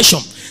dimension.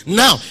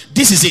 Now,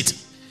 this is it.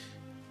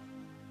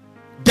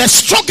 The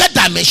strongest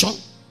dimension,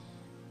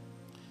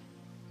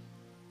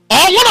 or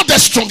one of the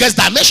strongest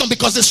dimension,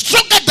 because the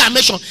strongest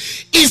dimension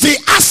is the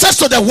access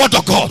to the word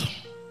of God,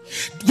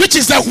 which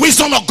is the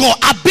wisdom of God.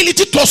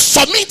 Ability to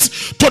submit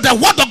to the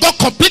word of God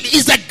completely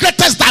is the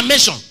greatest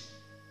dimension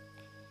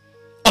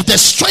of the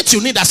strength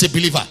you need as a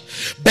believer.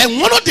 But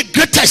one of the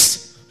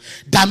greatest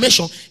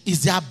dimension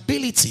is the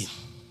ability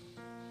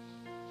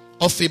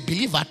of a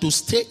believer to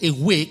stay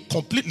away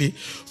completely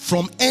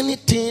from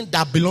anything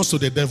that belongs to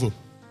the devil.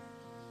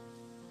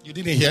 You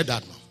didn't hear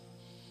that, man.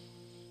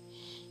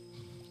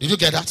 Did you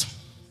get that?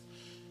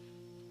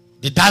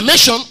 The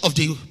dimension of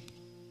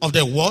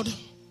the word,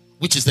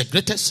 which is the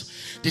greatest,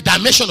 the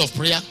dimension of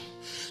prayer,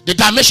 the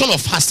dimension of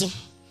fasting.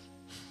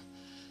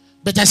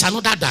 But there's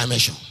another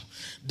dimension.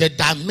 The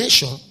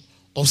dimension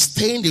of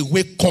staying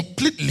away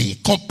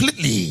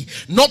completely,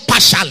 not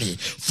partially,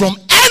 from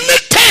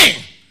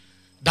anything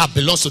that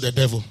belongs to the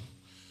devil.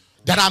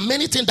 There are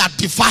many things that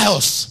defy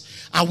us,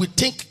 and we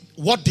think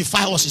what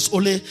defies us is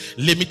only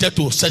limited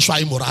to sexual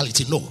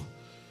immorality. No.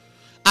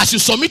 As you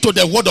submit to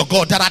the word of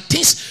God, there are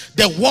things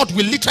the word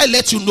will literally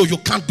let you know you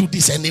can't do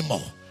this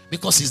anymore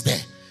because it's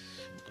there.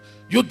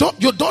 You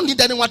don't need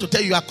anyone to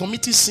tell you are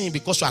committing sin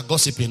because you are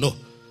gossiping. No.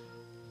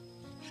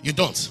 You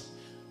don't.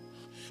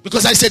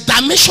 Because there is a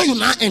dimension you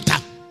now enter.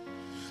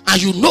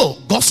 And you know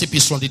gossip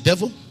is from the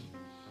devil.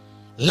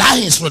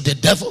 Lying is from the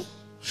devil.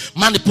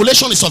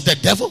 Manipulation is of the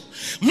devil.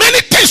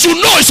 Many things you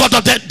know is of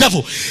the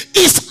devil.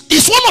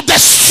 It's one of the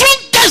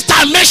strongest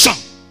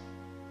dimensions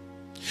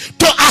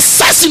to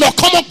access in your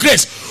common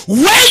grace,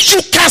 where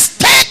you can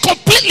stay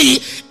completely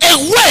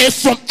away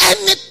from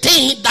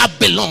anything that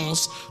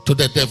belongs to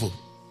the devil.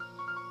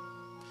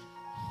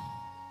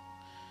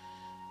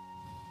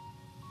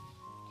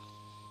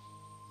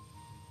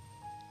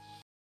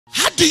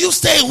 How do you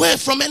stay away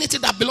from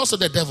anything that belongs to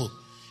the devil?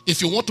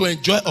 If you want to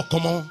enjoy a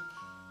common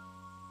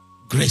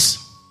grace,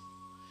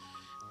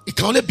 it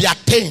can only be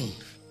attained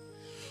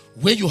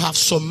when you have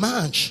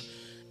submerged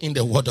in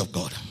the word of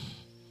God.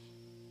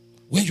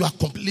 When you are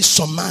completely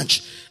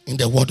submerged in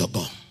the word of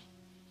God.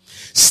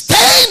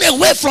 Staying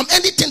away from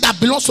anything that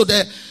belongs to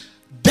the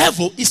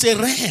devil is a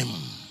realm.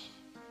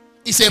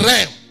 It's a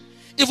realm.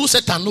 Even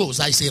Satan knows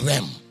that it's a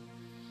realm.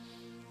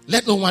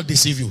 Let no one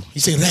deceive you.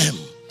 It's a realm.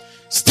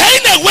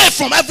 Staying away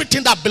from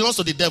everything that belongs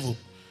to the devil.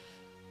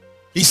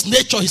 His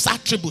nature, his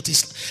attribute,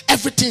 his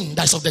everything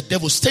that's of the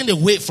devil. Staying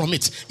away from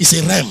it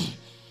is a realm.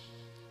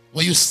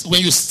 When you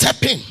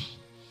step in,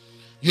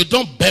 you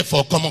don't beg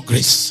for common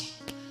grace.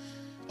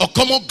 Or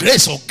common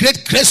grace, or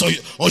great grace,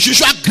 or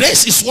usual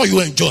grace is what you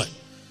enjoy.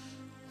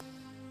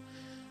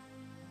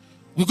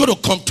 We're going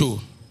to come to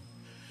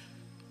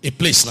a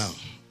place now.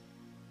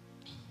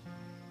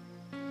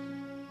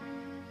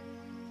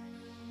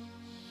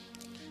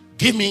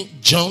 Give me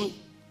John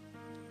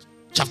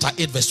chapter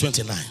 8 verse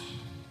 29.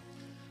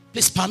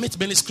 Please permit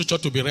many scripture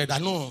to be read. I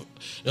know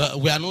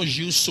we are not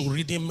used to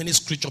reading many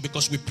scripture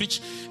because we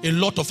preach a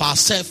lot of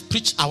ourselves,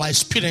 preach our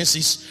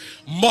experiences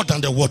more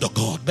than the word of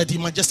God. But the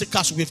majestic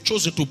cast, we've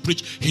chosen to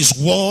preach his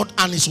word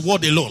and his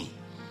word alone.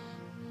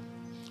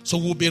 So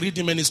we'll be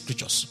reading many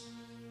scriptures.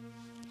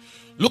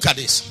 Look at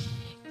this.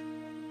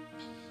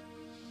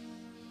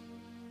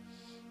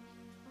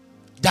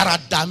 There are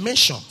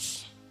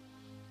dimensions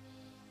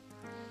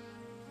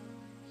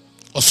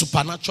of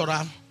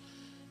supernatural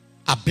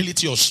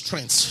ability or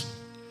strength,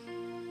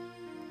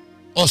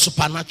 or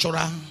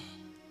supernatural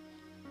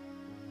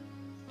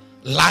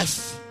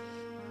life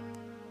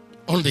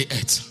on the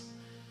earth.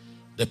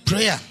 The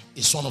prayer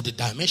is one of the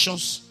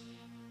dimensions.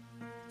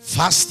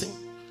 Fasting,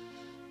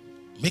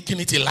 making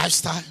it a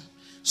lifestyle,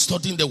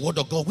 studying the word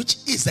of God, which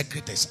is the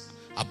greatest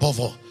above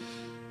all.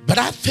 But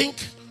I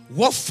think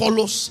what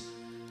follows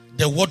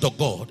the word of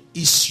God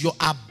is your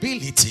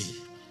ability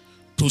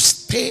to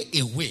stay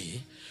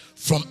away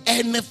from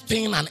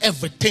anything and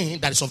everything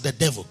that is of the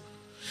devil.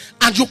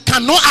 And you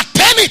cannot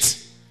attain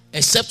it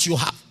except you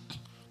have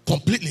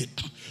completely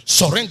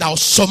surrendered or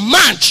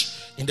submerged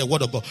in the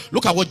word of God.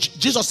 Look at what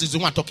Jesus is the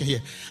one talking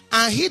here.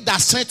 And he that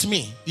sent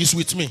me is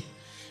with me.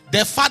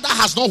 The Father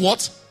has not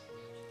what?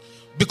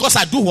 Because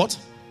I do what?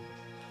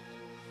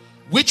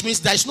 Which means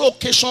there is no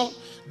occasion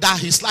that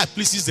his life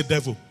pleases the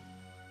devil.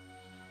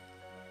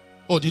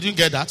 Oh, did you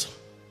get that?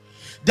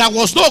 There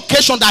was no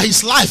occasion that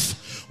his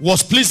life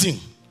was pleasing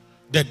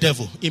the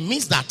devil. It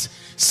means that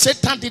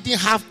Satan didn't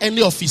have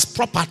any of his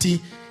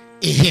property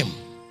in him.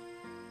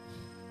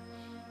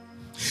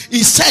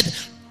 He said,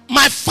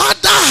 my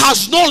Father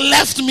has not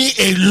left me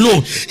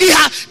alone.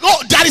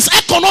 There is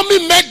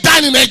economy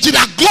meltdown in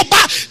Nigeria.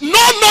 Global. No.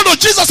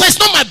 Jesus says, it's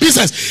not my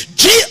business.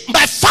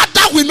 My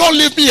Father will not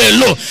leave me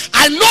alone.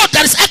 I know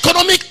there is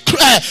economic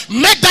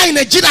meltdown in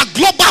Nigeria,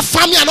 global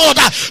famine and all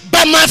that.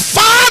 But my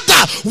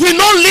Father will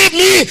not leave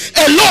me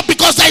alone,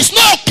 because there is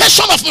no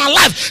occasion of my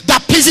life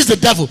that pleases the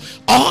devil.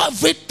 All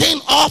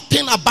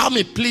thing about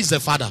me please the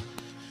Father.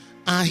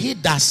 And he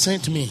that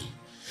sent me,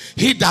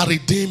 he that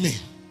redeemed me,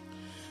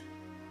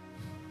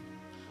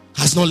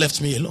 has not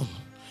left me alone.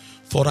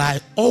 For I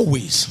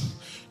always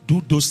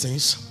do those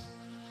things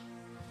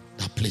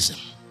that please him.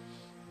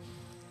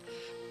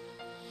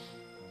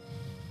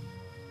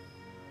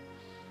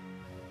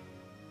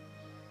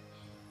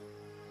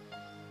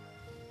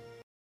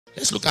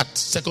 Let's look at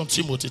 2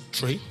 Timothy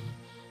 3.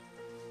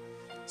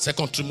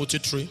 2 Timothy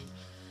 3,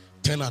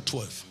 10 and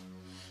 12.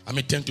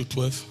 10 to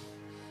 12.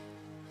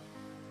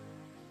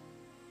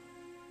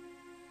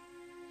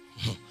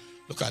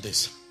 Look at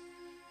this.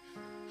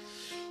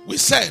 We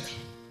said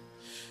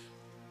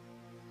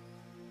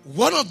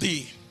one of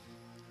the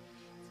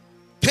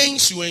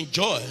things you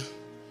enjoy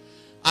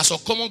as a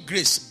common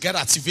grace get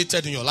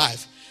activated in your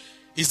life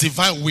is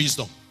divine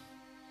wisdom.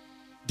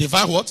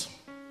 Divine what?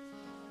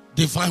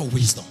 Divine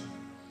wisdom.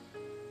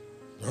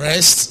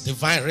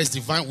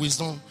 Divine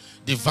wisdom,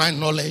 divine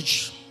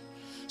knowledge,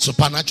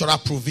 supernatural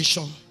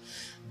provision,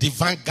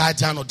 divine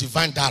guidance or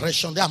divine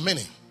direction. There are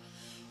many.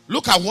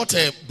 Look at what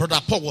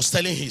Brother Paul was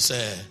telling his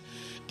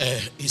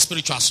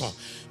spiritual son.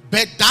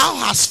 But thou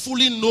hast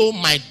fully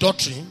known my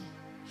doctrine,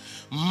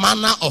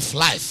 manner of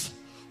life,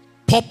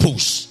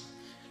 purpose,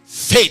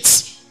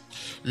 faith,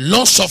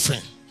 long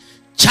suffering,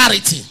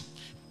 charity,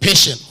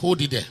 patience.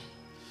 Hold it there.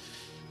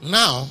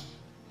 Now,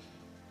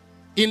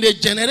 in the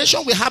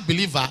generation we have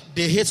believer,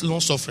 they hate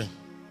long suffering.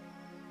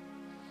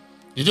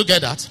 Did you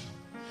get that?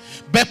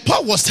 But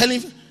Paul was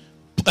telling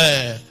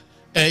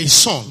his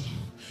son,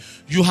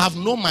 you have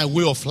known my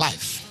way of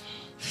life.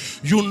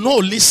 You know,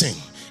 listen,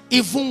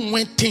 even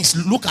when things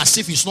look as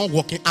if it's not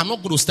working, I'm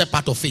not going to step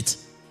out of it.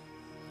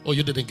 Oh,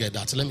 you didn't get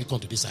that. Let me come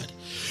to this side.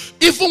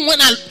 Even when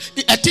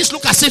things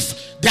look as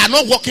if they are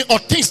not working or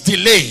things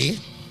delay,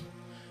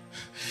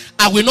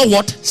 I will know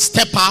what?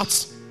 Step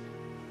out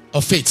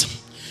of it.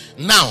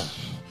 Now,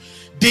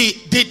 the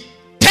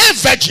 10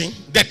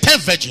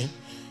 virgin,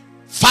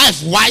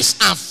 5 wise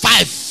and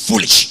 5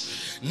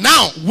 foolish.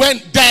 Now, when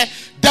the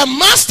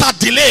master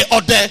delay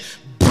or the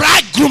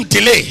bridegroom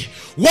delay,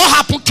 what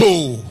happened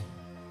to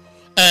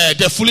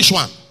the foolish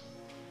one?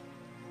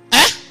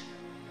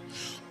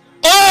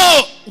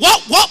 Oh,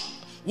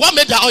 what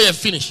made the oil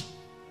finish?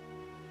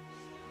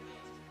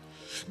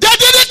 They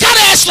didn't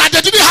carry extra.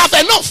 They didn't have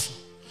enough.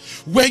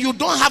 When you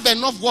don't have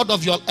enough word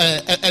of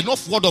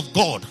enough word of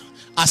God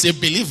as a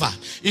believer,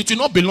 it will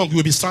not belong. You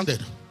will be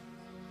stranded.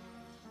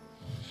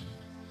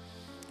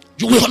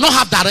 You will not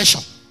have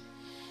direction.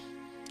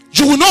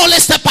 You will not only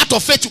step out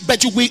of faith,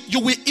 but you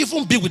will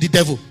even be with the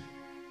devil.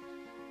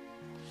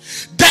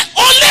 The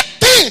only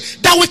thing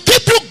that will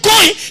keep you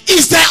going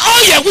is the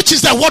oil, which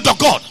is the word of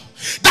God.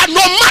 That no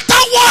matter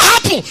what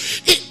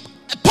happens,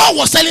 Paul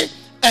was telling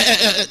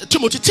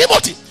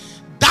Timothy,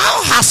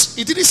 thou hast,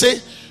 it didn't say,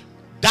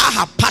 thou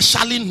have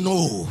partially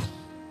know.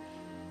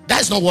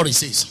 That is not what it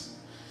says.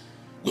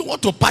 We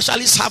want to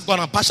partially serve God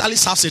and partially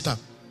serve Satan.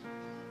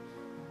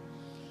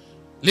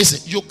 Listen,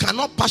 you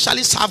cannot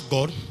partially serve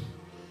God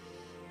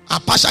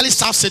and partially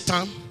serve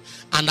Satan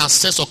and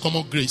access a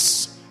common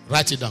grace.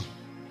 Write it down.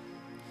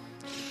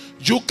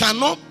 You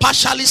cannot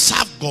partially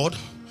serve God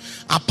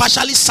and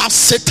partially serve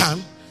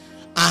Satan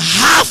and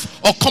have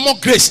a common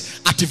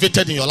grace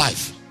activated in your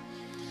life.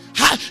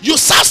 You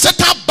serve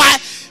Satan by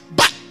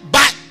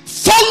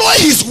following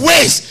his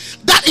ways.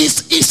 That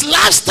is his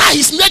lifestyle,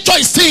 his nature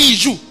is saying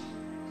you.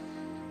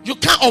 You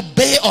can't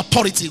obey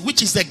authority,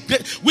 which is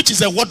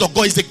the word of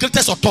God, is the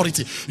greatest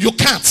authority. You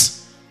can't.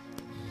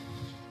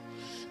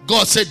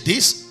 God said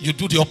this, you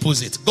do the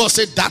opposite. God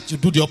said that, you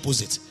do the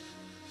opposite.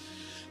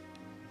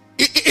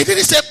 It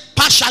didn't say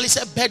partially,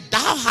 said, but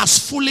thou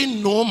hast fully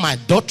known my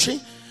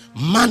doctrine,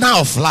 manner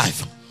of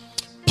life,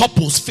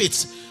 purpose,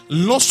 faith,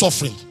 long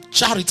suffering,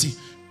 charity,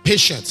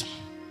 patience.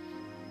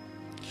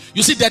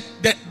 You see that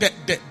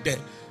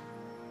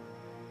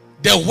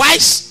the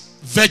wise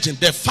virgin,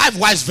 the 5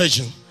 wise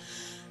virgin,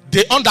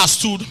 they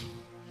understood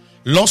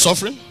long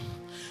suffering.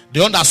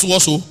 They understood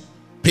also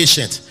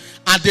patience,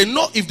 and they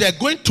know if they're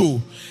going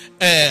to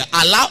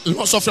allow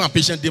long suffering and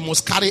patience, they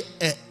must carry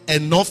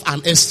enough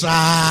and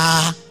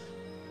extra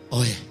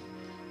oil.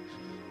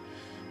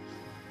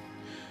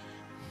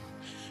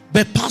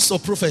 But pastor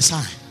prophesy,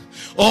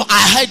 or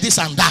I heard this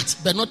and that,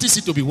 but notice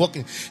it to be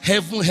working.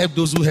 Heaven help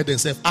those who help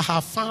themselves. I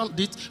have found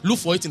it. Look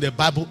for it in the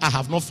Bible. I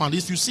have not found it.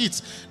 If you see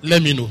it,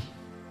 let me know.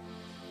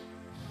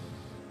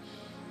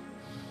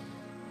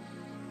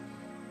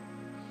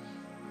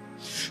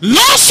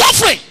 Long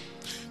suffering,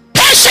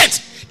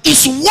 patience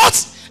is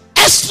what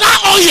extra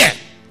oil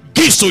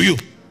gives to you.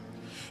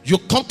 You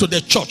come to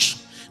the church,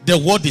 the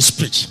word is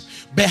preached.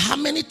 But how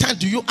many times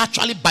do you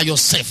actually by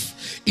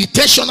yourself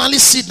intentionally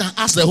sit and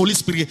ask the Holy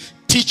Spirit,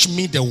 teach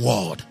me the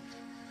word?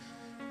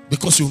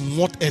 Because you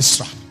want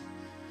extra.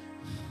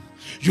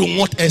 You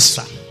want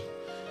extra.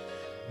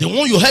 The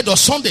one you heard on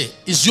Sunday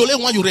is the only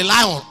one you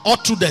rely on all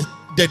through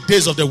the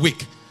days of the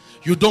week.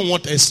 You don't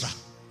want extra.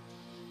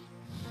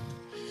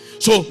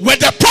 So when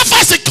the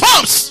prophecy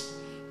comes,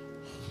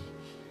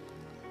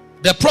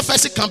 the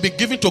prophecy can be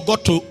given to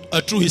God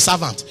through his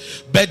servant.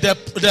 But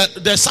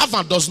the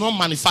servant does not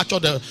manufacture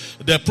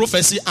the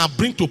prophecy and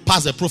bring to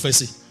pass the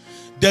prophecy.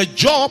 The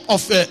job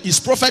of his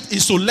prophet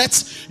is to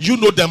let you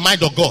know the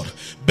mind of God.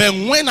 But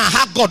when and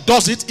how God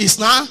does it, is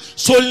now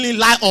solely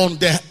lie on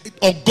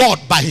God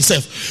by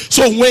himself.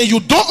 So when you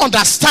don't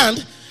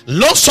understand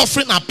long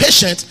suffering and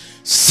patience,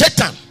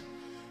 Satan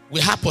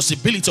will have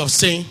possibility of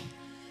saying,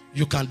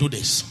 you can do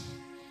this.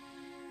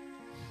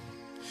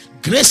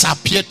 Grace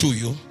appeared to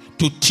you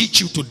to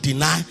teach you to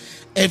deny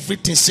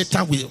everything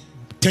Satan will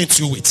tempt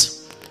you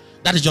with.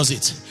 That is just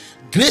it.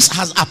 Grace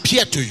has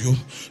appeared to you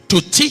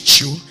to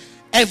teach you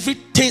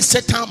everything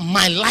Satan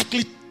might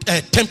likely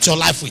tempt your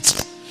life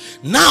with.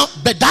 Now,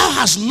 but thou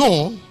hast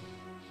known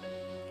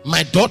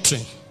my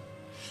doctrine,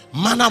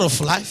 manner of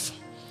life,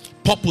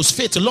 purpose,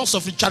 faith, long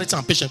suffering, charity,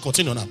 and patience.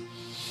 Continue now.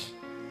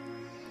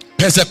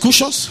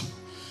 Persecutions,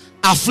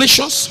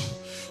 afflictions,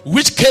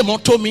 which came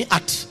unto me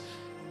at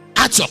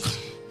Antioch.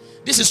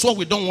 This is what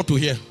we don't want to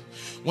hear.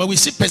 When we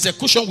see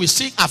persecution, we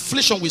see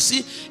affliction, we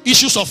see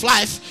issues of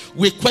life,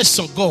 we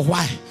question God.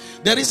 Why?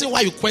 The reason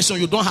why you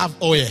question, you don't have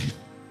oil.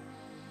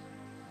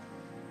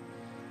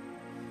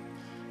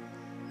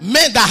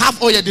 Men that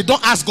have oil, they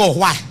don't ask God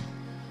why.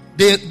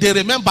 They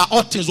remember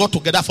all things work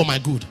together for my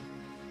good.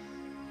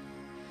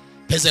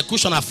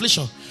 Persecution,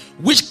 affliction,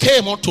 which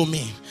came unto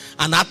me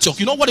and Antioch.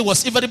 You know what it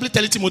was invariably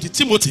telling Timothy?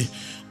 Timothy,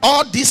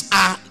 all these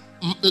are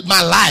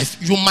my life.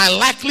 You might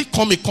likely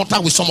come in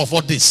contact with some of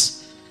all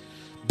this,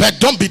 but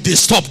don't be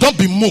disturbed, don't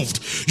be moved.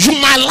 You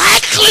might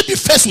likely be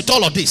faced with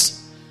all of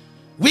this.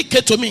 which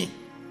came to me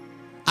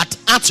at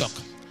Antioch,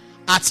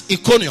 at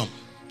Iconium,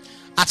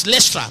 at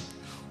Lystra,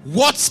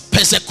 what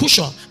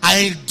persecution I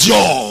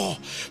endure,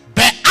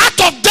 but out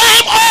of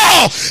them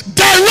all,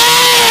 the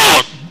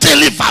Lord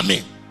deliver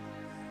me.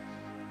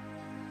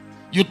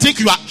 You think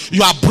you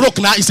are broke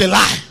now? It's a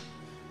lie.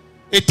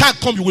 A time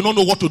come you will not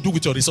know what to do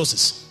with your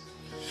resources.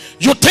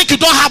 You think you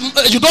don't have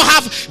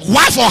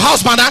wife or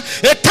husband?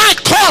 A time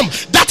come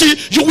that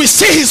you will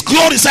see His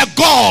glory. Say,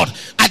 God,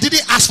 I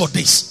didn't ask for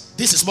this.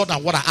 This is more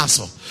than what I asked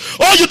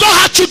for. Oh, you don't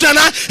have children.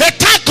 A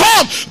time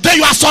come, then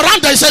you are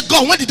surrounded. You say,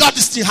 God, when did all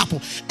this thing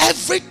happen?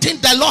 Everything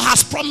the Lord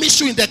has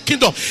promised you in the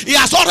kingdom, He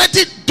has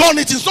already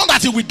done it. It's not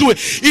that He will do it.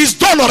 It's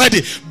done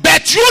already.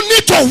 But you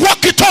need to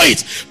walk into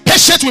it.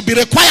 Patience will be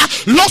required.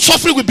 Long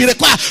suffering will be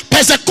required.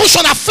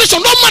 Persecution,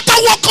 affliction, no matter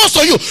what comes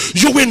to you,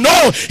 you will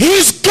know He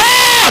is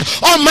God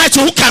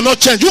Almighty, who cannot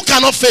change, who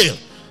cannot fail.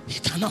 He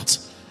cannot.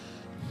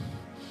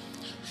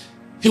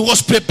 He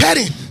was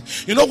preparing.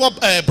 You know what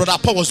Brother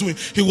Paul was doing?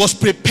 He was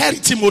preparing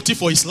Timothy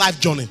for his life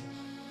journey.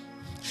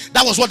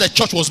 That was what the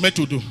church was meant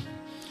to do.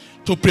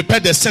 To prepare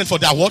the saint for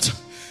their what?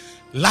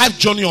 Life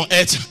journey on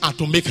earth and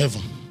to make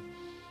heaven.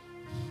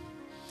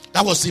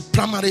 That was the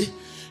primary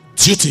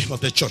duty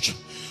of the church.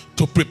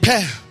 To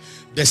prepare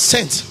the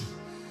saint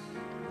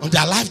on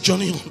their life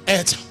journey on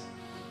earth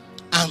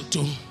and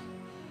to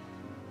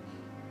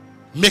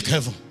make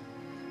heaven.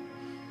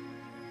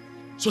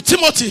 So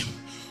Timothy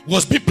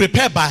was being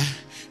prepared by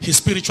his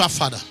spiritual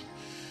father.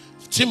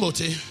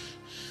 Timothy,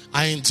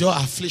 I endure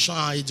affliction,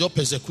 I endure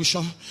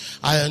persecution,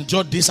 I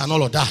endure this and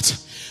all of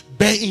that.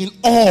 But in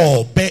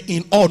all,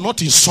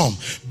 not in some,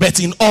 but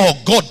in all,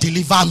 God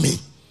deliver me.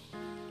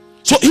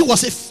 So he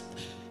was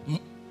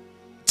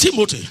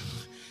Timothy,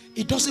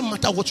 it doesn't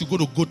matter what you're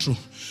going to go through.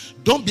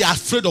 Don't be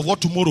afraid of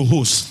what tomorrow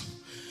holds.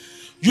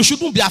 You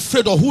shouldn't be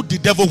afraid of who the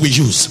devil will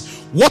use.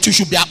 What you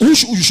should be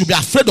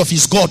afraid of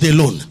is God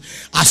alone.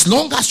 As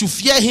long as you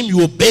fear Him,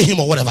 you obey Him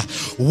or whatever.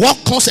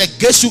 What comes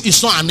against you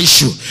is not an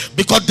issue,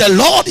 because the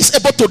Lord is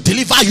able to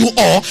deliver you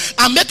all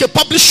and make a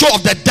public show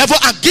of the devil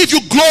and give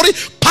you glory,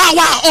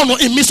 power, and honor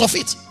in midst of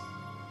it.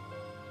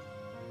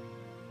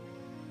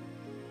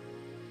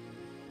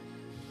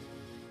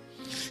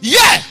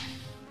 Yeah.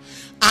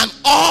 And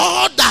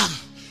all that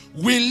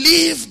will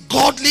live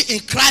godly in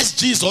Christ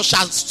Jesus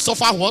shall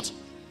suffer what?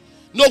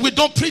 No, we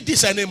don't preach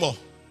this anymore.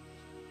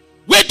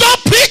 We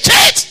don't preach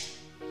it.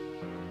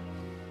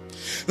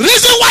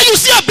 Reason why you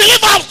see a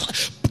believer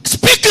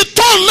speak in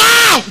tongue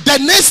now, the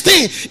next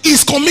thing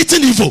is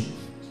committing evil,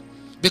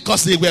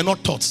 because they were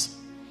not taught.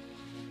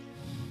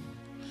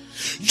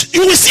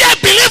 You will see a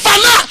believer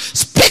now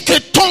speak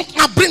in tongue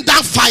and bring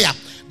down fire.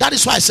 That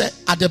is why I said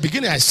at the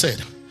beginning, I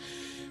said,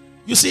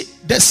 you see,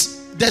 the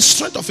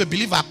strength of a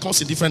believer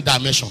comes in different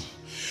dimensions.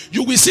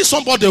 You will see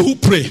somebody who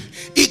pray,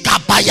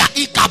 ikabaya,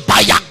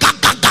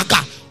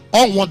 gaga,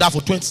 on wonder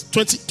for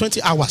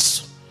 20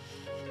 hours.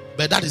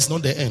 But that is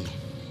not the end.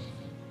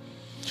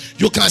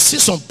 You can see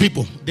some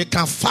people, they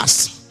can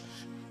fast.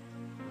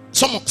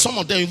 Some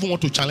of them even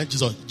want to challenge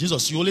Jesus.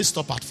 Jesus, you only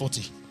stop at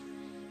 40.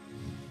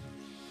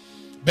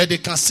 But they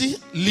can see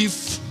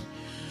live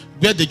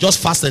where they just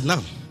fasted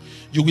now.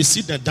 You will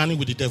see them dining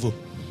with the devil.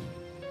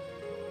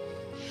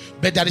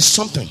 But there is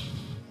something.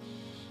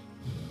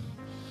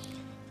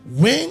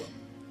 When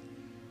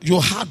you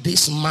have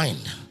this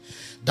mind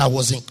that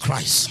was in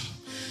Christ,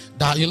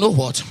 that you know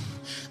what,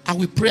 I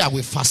will pray, I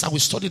will fast, I will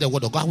study the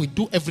word of God, I will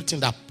do everything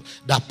that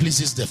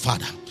pleases the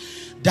Father.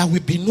 There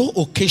will be no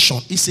occasion.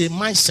 It's a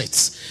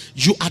mindset.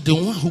 You are the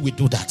one who will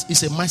do that.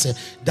 It's a mindset.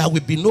 There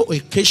will be no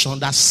occasion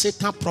that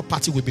Satan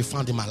property will be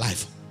found in my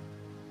life.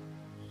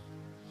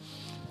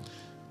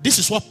 This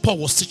is what Paul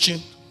was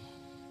teaching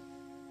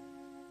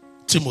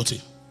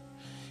Timothy.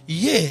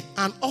 Yeah,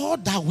 and all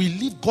that will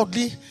live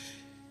godly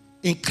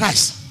in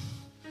Christ.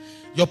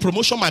 Your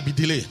promotion might be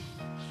delayed.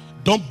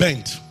 Don't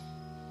bend.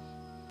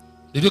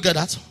 Did you get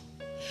that?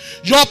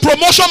 Your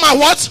promotion might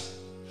what?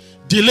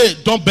 Delay.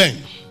 Don't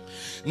bend.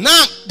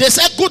 Now, they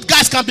say good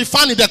guys can be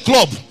found in the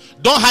club.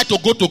 Don't hide to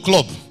go to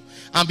club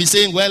and be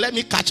saying, well, let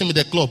me catch him in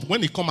the club.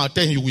 When he come, I'll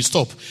tell him he will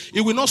stop. He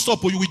will not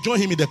stop, or you will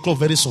join him in the club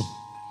very soon.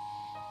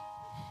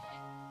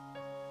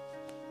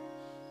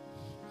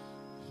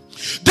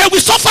 They will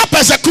suffer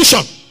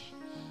persecution.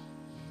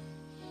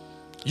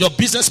 Your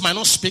business might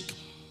not speak.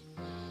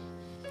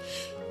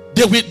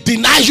 They will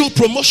deny you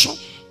promotion.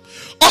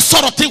 All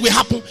sort of things will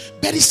happen.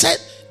 But he said,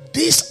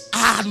 these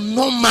are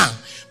normal.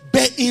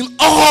 But in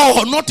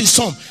all, not in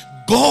some,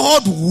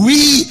 God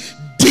will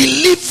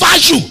deliver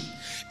you.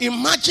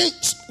 Imagine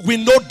we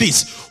know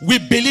this. We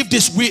believe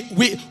this.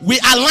 We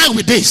align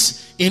with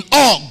this. In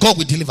all, God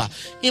will deliver.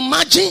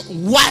 Imagine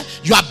why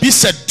you are being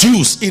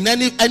seduced in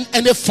any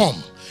form.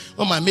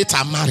 Oh, my mates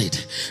are married.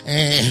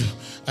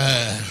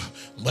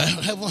 Well,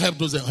 heaven help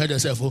those that hurt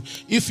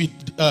themselves. If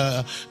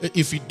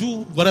he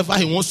do whatever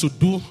he wants to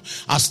do,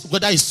 as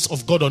whether it's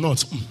of God or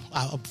not,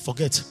 I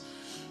forget.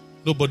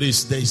 Nobody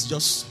is there. It's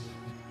just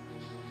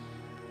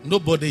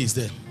nobody is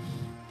there.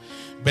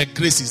 But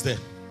grace is there.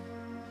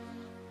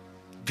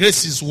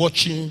 Grace is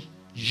watching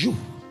you.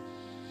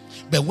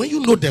 But when you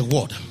know the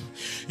word,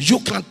 you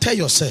can tell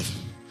yourself,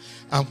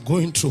 I'm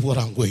going through what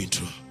I'm going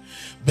through,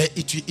 but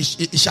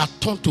it shall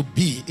turn to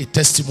be a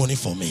testimony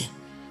for me.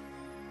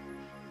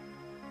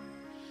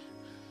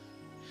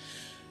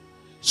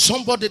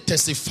 Somebody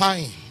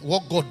testifying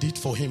what God did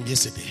for him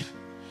yesterday.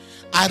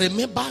 I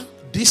remember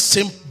this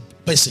same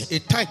person. A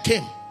time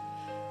came,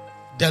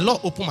 the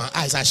Lord opened my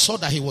eyes. I saw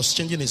that he was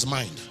changing his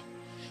mind.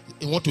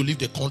 He wants to leave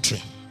the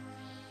country.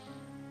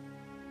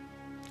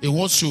 He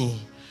wants to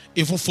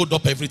even fold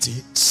up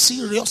everything.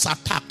 Serious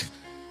attack.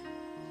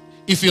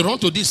 If you run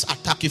to this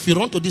attack, if you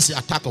run to this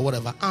attack or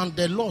whatever. And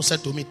the Lord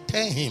said to me,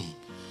 tell him,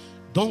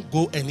 don't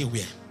go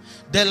anywhere.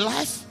 The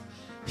life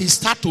he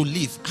start to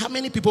live. How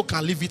many people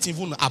can live it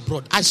even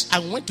abroad? I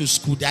went to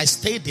school there. I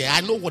stayed there.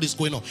 I know what is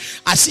going on.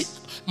 I see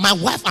my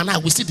wife and I,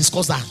 we still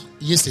discussed that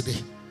yesterday.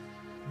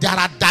 There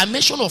are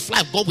dimensions of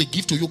life God will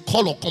give to you,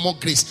 call or common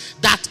grace.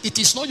 That it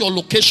is not your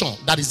location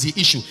that is the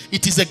issue.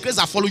 It is the grace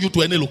that follow you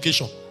to any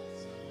location.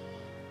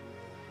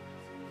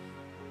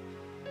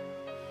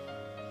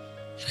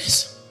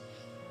 Yes.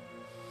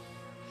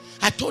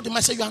 I told him,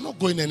 I said, you are not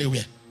going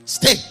anywhere.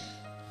 Stay.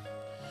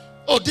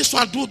 Oh, this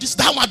one do this,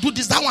 that one do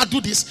this, that one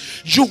do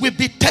this. You will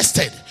be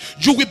tested.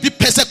 You will be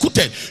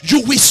persecuted.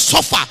 You will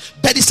suffer.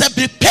 But he said,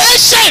 be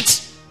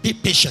patient. Be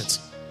patient.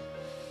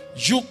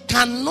 You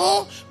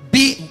cannot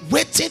be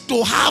waiting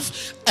to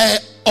have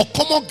a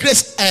common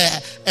grace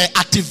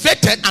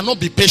activated and not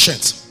be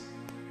patient.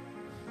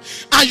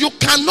 And you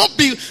cannot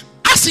be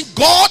asking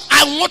God,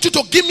 I want you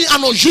to give me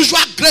an unusual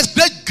grace,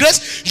 great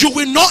grace. You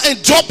will not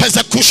endure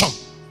persecution.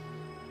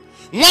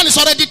 One is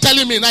already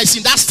telling me, now he's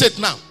in that state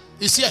now.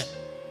 He's here.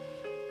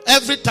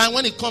 Every time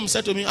when he comes,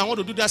 said to me, I want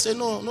to do that. I say,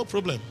 no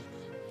problem.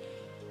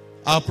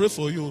 I'll pray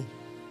for you.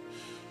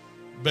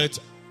 But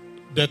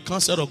the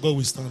counsel of God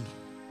will stand.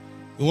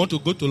 We want to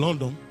go to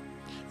London.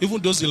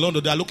 Even those in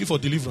London, they are looking for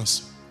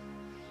deliverance.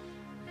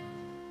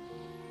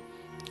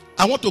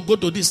 I want to go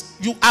to this.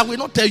 I will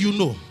not tell you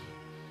no.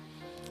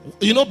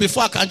 You know,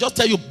 before I can just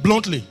tell you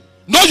bluntly,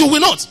 no, you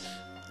will not.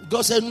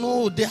 God said,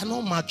 no, they are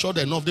not matured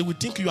enough. They will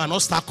think you are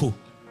not stuck.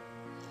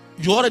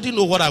 You already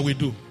know what I will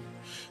do.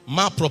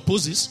 Man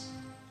proposes.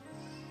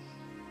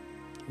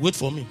 Wait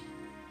for me.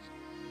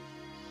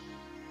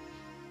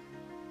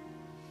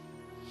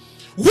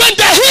 When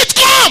the heat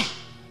come,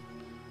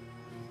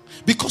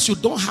 because you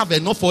don't have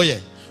enough oil,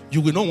 you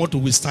will not want to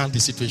withstand the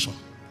situation.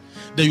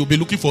 Then you'll be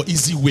looking for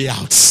easy way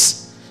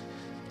outs.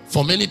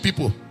 For many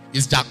people,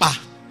 it's japa.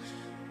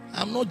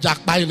 I'm not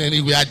japa in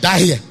any way. I die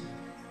here.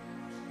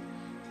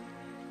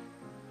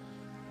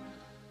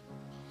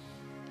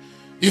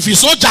 If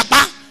it's not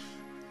japa,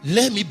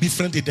 let me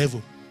befriend the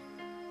devil.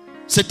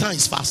 Satan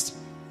is fast.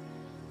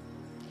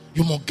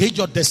 You must gauge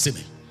your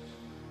destiny.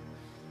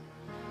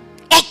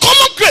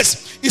 Uncommon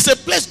grace is a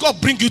place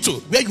God bring you to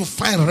where you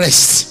find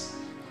rest.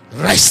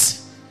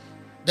 Rest.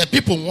 The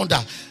people wonder,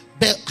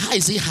 but how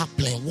is it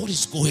happening? What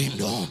is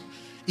going on?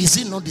 Is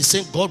it not the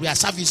same God we are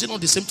serving? Is it not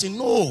the same thing?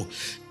 No.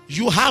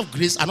 You have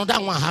grace. Another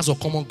one has a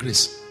common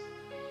grace.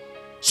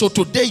 So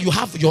today you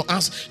have your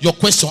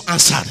question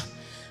answered.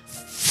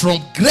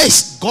 From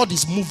grace, God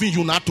is moving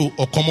you now to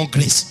a common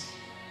grace.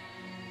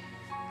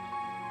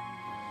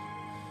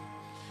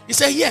 He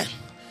said, yeah.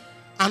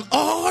 And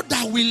all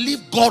that will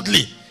live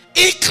godly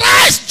in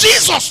Christ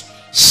Jesus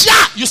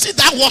shall. You see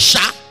that word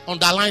shall?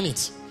 Underline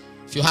it.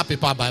 If you have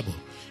paper Bible.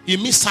 It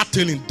means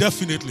certainly,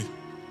 definitely.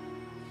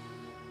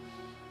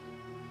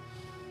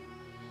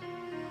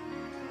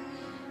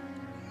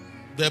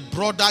 The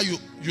brother you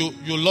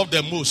love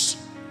the most,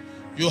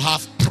 you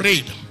have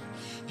prayed.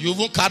 You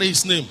even carry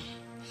his name.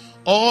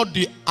 All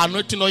the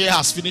anointing oil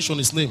has finished on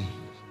his name.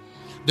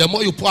 The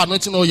more you pour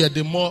anointing oil,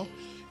 the more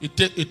it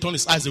turns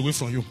his eyes away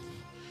from you.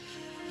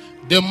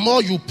 The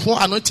more you pour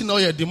anointing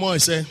oil, the more he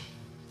say,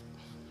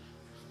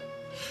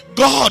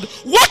 God,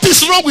 what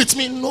is wrong with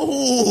me?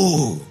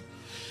 No.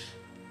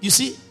 You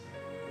see,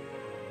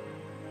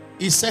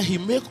 he said he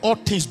make all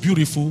things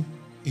beautiful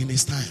in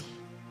his time.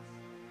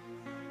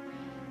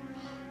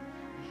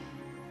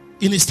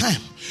 In his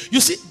time. You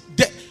see,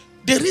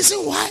 the reason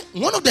why,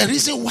 one of the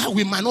reasons why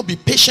we might not be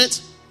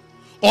patient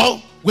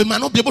or we might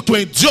not be able to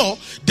endure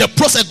the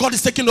process God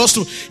is taking us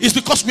through is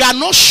because we are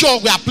not sure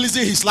we are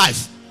pleasing his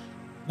life.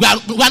 We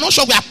are not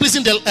sure we are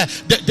pleasing the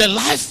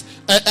life,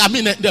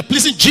 they're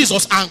pleasing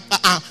Jesus and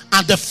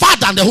the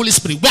Father and the Holy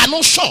Spirit. We are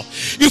not sure.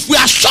 If we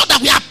are sure that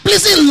we are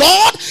pleasing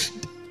Lord,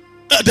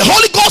 the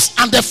Holy Ghost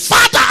and the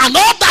Father and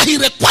all that he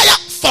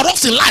requires for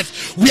us in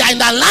life, we are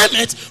in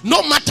alignment.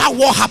 No matter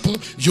what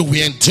happens, you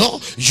will endure,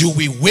 you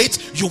will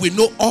wait, you will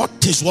know all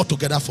things work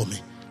together for me.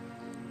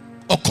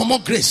 Or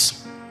common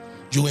grace,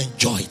 you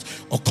enjoy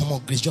it. Or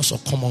common grace, just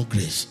a common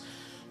grace.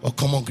 Or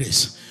common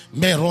grace.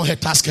 May wrong her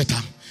task at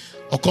time.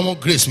 Or common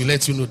grace will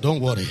let you know, don't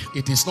worry.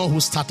 It is not who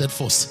started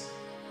first.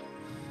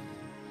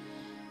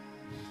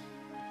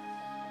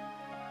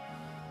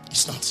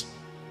 It's not.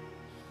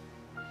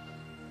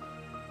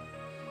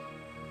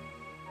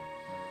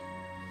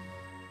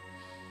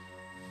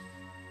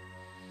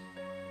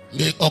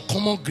 May a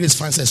common grace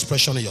finds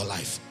expression in your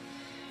life.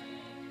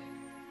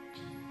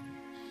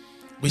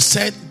 We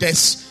said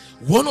there's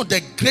one of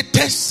the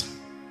greatest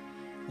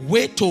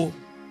way to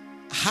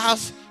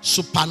have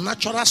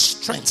supernatural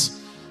strength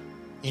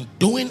in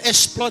doing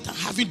exploit and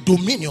having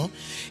dominion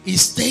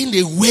is staying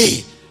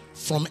away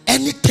from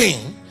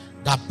anything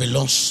that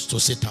belongs to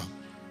Satan.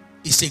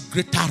 It's a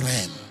greater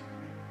realm.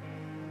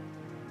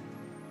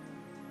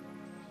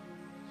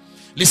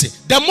 Listen,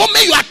 the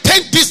moment you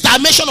attain this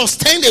dimension of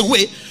staying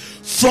away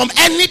from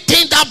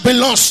anything that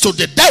belongs to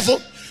the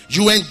devil,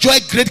 you enjoy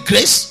great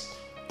grace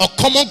or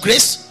common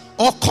grace,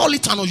 or call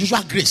it an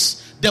unusual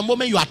grace. The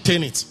moment you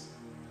attain it,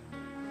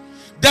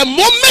 the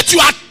moment you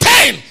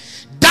attain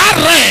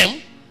that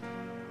realm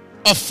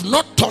of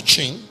not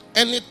touching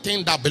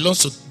anything that belongs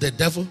to the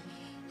devil,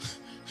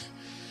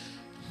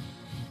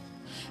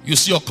 you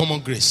see your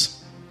common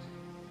grace.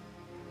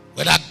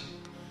 Whether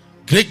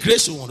great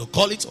grace you want to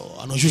call it,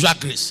 or an unusual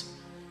grace.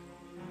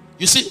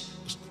 You see,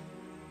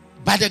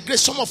 by the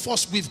grace, some of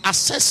us, we've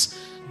accessed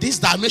this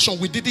dimension.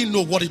 We didn't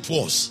know what it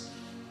was.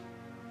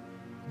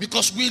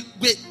 Because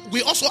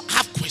we also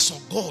have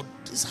questions. God,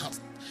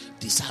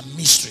 these are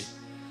mystery.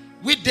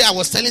 I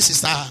was telling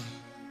Sister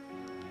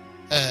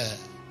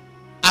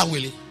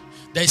Awili,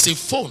 there is a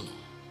phone.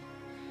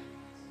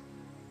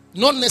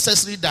 Not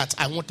necessarily that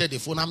I wanted a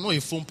phone. I'm not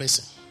a phone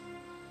person.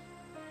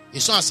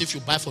 It's not as if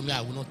you buy for me, I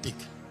will not take.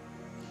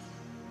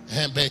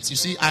 But you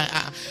see,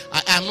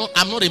 I'm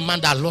not a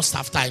man that lost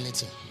after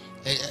anything.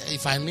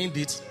 If I need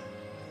it,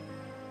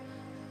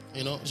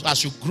 so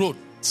as you grow,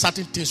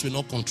 certain things will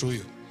not control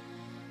you.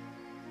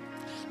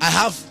 I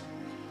have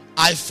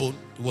iPhone.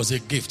 It was a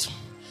gift.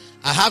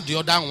 I have the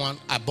other one.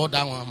 I bought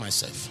that one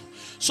myself.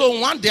 So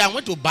one day I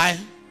went to buy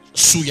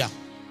suya.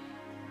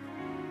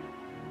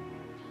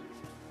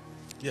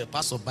 Yeah,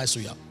 pastor buy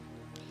suya.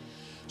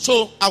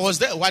 So I was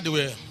there while they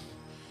were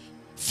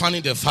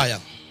fanning the fire.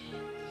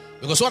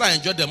 Because what I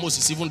enjoyed the most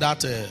is even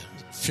that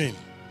film.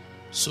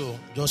 So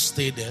just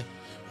stay there.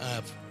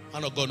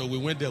 Man of God, no, we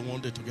went there one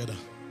day together.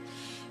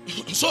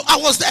 So I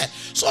was there.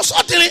 So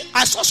suddenly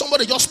I saw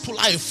somebody just pull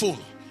out a phone.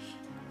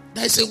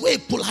 There is a way he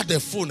pull out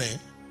the phone,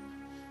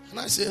 and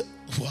I said,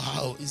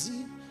 wow, is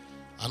it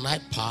an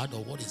iPad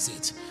or what is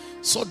it?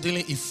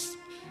 Suddenly, if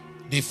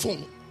the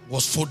phone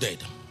was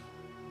folded,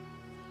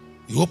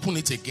 you open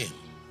it again.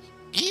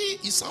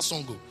 It's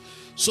Samsung.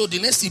 So the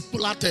next he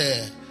pull out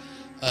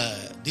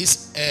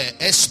this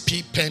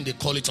SP pen, they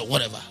call it, or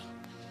whatever.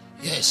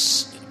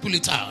 Yes, pull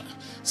it out.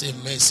 Say,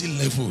 mercy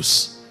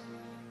levels.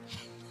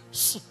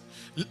 So,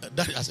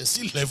 that I said,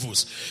 see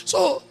levels.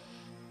 So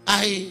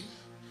I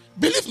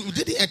believe it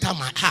didn't enter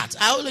my heart.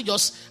 I only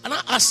and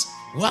I asked,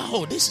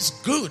 wow, this is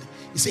good.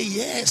 He said,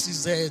 yes,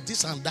 it's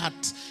this and that.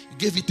 He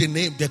gave it a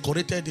name,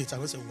 decorated it.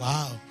 And I said,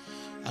 wow,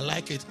 I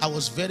like it. I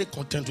was very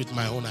content with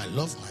my own. I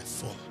love my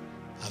phone.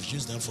 I've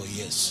used them for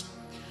years.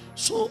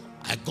 So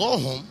I go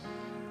home.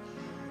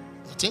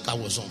 I think I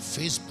was on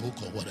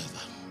Facebook or whatever.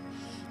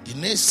 The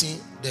next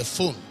thing, the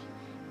phone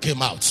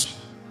came out.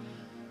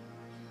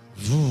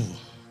 Ooh.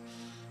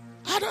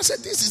 And I said,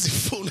 this is the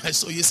phone I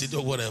saw yesterday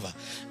or whatever.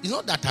 It's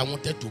not that I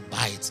wanted to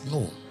buy it.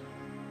 No.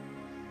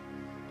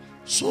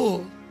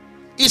 So,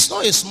 it's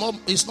not small.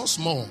 It's not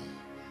small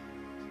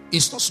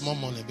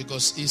money,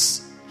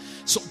 because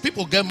so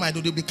people get mine.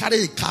 They'll be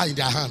carrying a car in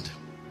their hand.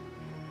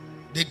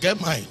 They get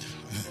mine.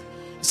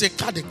 It's a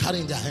car they carry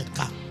in their hand.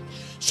 Car.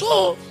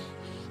 So,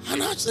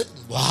 and I said,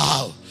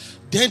 wow.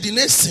 Then the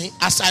next thing,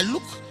 as I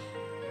look,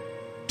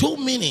 2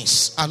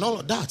 minutes and all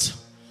of that,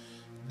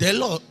 the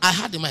Lord, I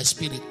had in my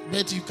spirit,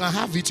 but you can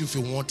have it if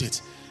you want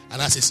it.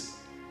 And I said,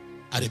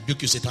 I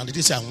rebuke you, Satan. Did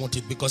you say I want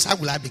it? Because how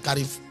will I be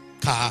carrying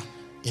car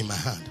in my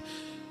hand?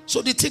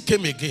 So the thing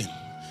came again.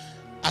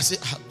 I said,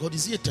 God,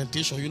 is it a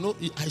temptation?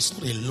 It's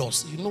not a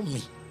loss. You know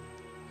me.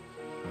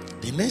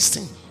 The next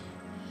thing,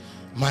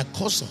 my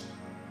cousin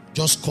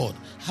just called.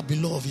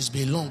 Beloved, it's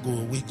been long ago.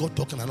 We got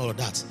talking and all of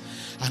that.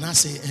 And I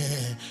say,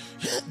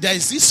 there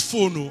is this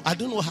phone. I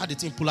don't know how the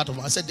thing pulled out of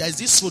me. I said, there is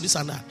this phone, this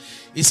and that.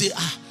 He said,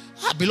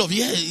 beloved,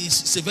 yeah,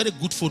 it's a very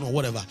good phone or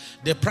whatever.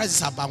 The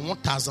price is about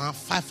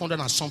 1,500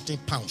 and something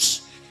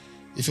pounds.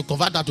 If you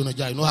convert that to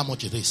Nigeria, you know how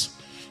much it is.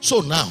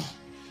 So now,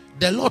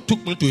 the Lord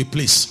took me to a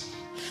place.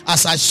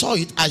 As I saw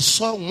it, I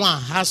saw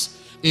one has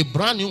a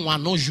brand new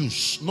one, no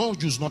use,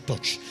 not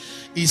touch.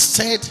 He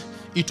said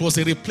it was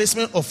a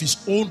replacement of his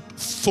own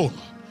phone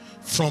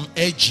from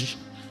LG.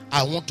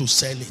 I want to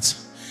sell it.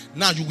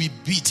 Now you will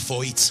bid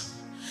for it.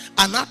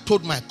 And I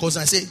told my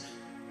cousin, I said,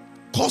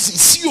 cousin,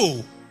 see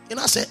you. And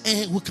I said,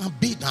 we can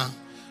bid now.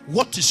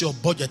 What is your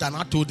budget? And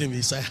I told him,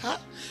 he said,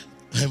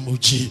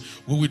 MOG,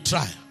 we will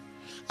try.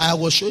 I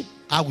will show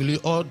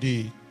all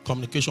the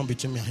communication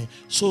between me and him.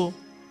 So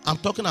I'm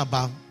talking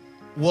about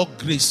what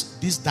grace,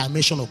 this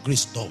dimension of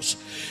grace does.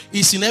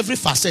 It's in every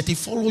facet. It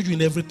follows you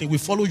in everything. We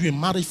follow you in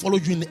marriage, follow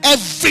you in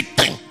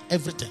everything.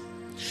 Everything.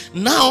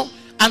 Now,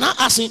 and I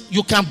asked him,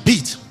 you can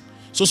bid.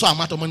 So I'm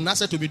at him, and I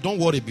said to me, don't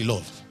worry,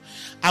 beloved.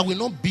 I will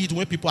not bid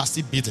when people are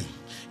still bidding.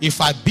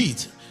 If I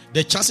bid,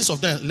 the chances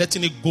of them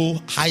letting it go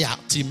higher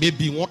till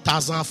maybe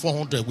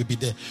 1,400 will be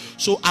there.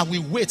 So I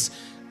will wait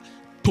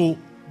to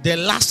the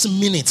last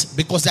minute,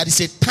 because there is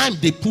a time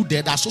they put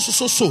there that so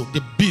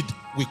the bid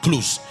will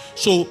close.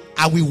 So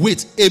I will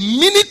wait a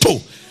minute.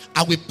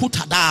 I will put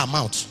that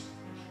amount,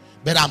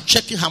 but I'm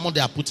checking how much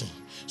they are putting.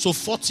 So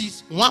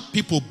 41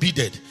 people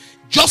bidded.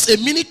 Just a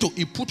minute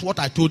he put what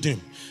I told him.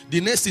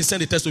 The next thing,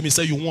 send a text to me,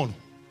 say you won.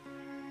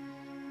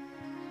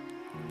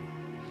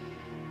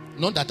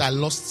 Not that I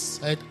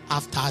lost it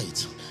after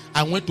it.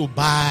 I went to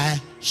buy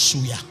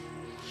suya.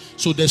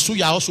 So the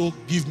suya also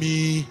give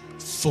me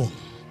phone.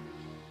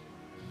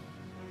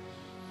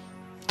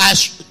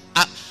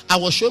 I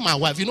was showing my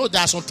wife. You know,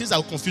 there are some things that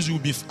will confuse you.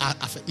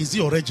 Is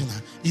it original?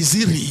 Is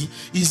it real?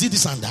 Is it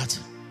this and that?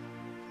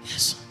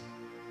 Yes.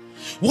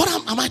 What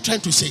am I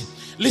trying to say?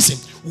 Listen,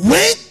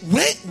 when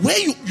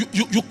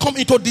you come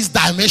into this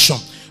dimension,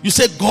 you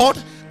say,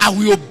 God, I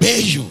will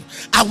obey you.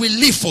 I will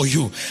live for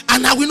you.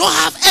 And I will not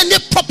have any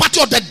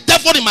property of the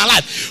devil in my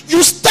life.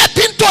 You step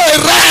into a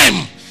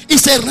realm.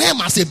 It's a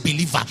realm as a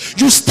believer.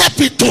 You step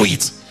into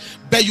it.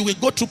 But you will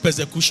go through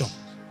persecution.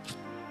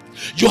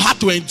 You have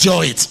to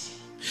enjoy it.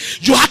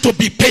 You have to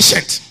be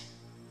patient.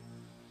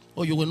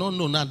 Oh, you will not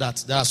know now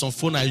that there are some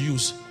phone I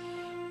use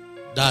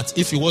that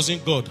if it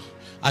wasn't God,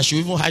 I should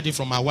even hide it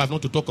from my wife,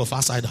 not to talk of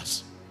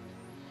outsiders.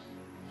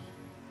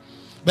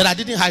 But I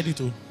didn't hide it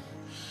too.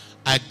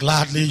 I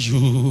gladly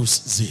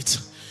use it.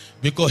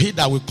 Because he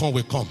that will come,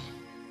 will come.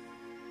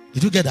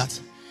 Did you get that?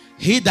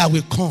 He that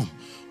will come,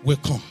 will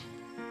come.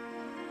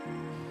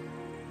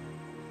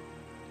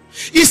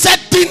 He said,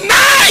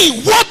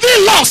 deny what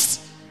we lost.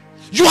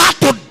 You have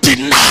to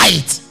deny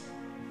it.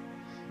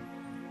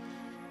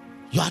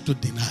 You have to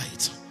deny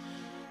it.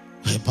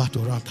 We're about to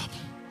round up.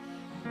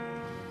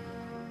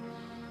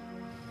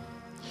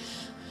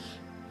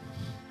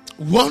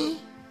 One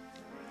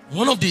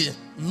of the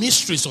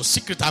mysteries or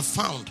secrets I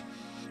found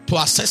to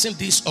accessing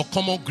this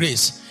uncommon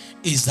grace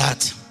is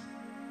that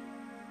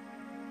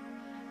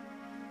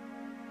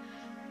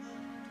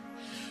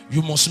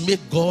you must make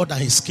God and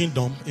his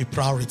kingdom a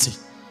priority.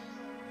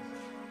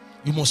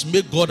 You must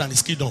make God and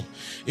his kingdom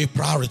a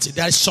priority.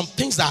 There are some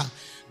things that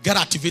get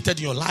activated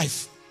in your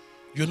life.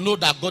 You know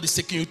that God is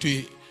taking you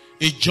to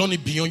a journey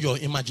beyond your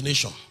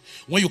imagination.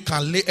 When you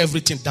can lay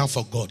everything down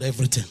for God.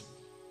 Everything.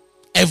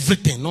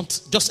 Everything. Not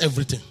just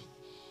everything.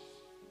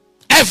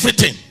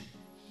 Everything.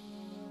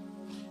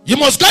 You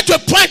must get to a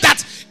point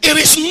that it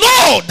is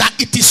known that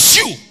it is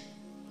you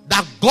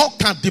that God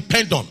can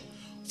depend on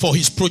for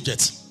his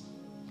project.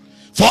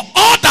 For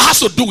all that has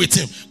to do with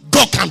him,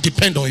 God can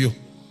depend on you.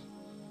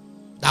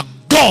 That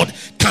God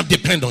can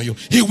depend on you.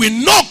 He will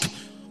knock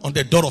on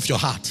the door of your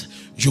heart.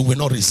 You will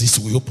not resist.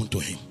 We open to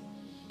him.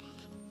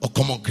 Or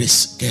common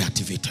grace get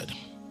activated.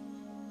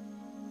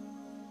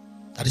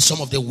 That is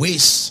some of the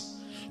ways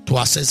to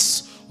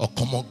access or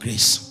common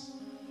grace.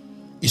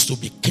 Is to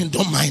be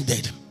kingdom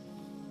minded.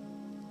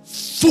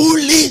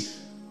 Fully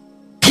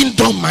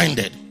kingdom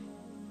minded.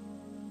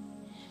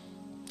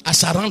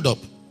 As I round up,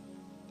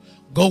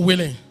 God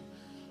willing,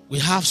 we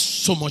have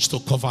so much to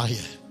cover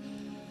here.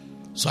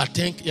 So I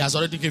think he has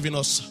already given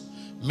us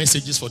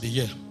messages for the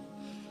year.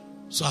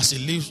 So as he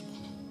leaves,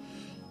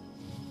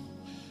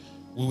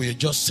 we will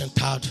just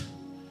center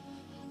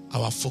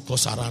our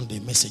focus around the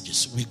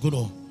messages. We're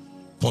going to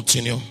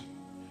continue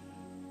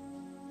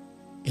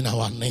in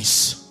our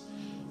next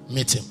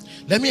meeting.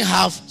 Let me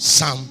have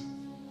Psalm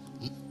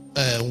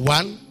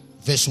 1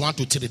 verse 1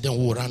 to 3, then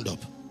we'll round up.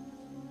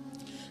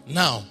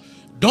 Now,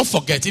 don't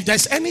forget, if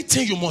there's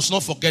anything you must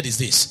not forget is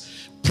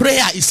this: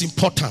 prayer is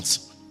important.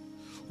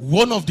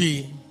 One of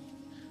the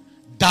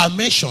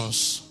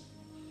dimensions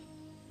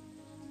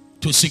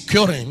to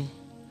securing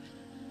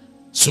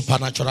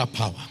supernatural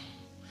power.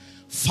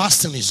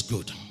 Fasting is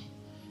good.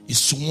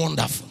 It's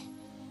wonderful.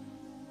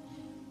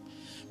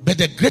 But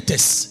the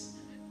greatest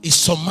is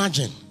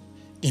submerging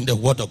in the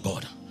word of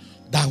God.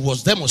 That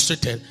was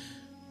demonstrated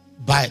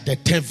by the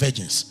 10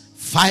 virgins.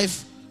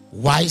 5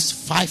 wise,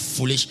 5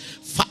 foolish,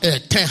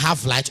 10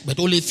 have light, but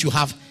only if you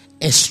have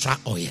extra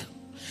oil.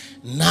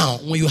 Now,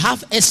 when you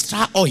have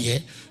extra oil,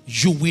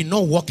 you will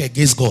not work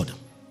against God.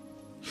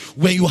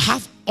 When you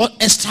have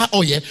extra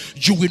oil,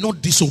 you will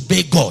not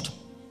disobey God.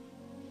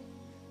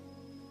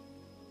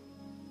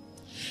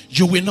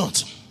 You will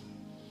not.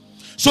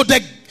 So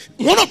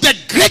one of the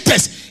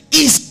greatest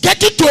is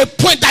getting to a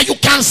point that you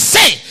can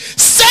say,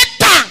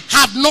 Satan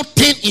have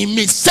nothing in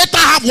me. Satan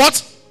have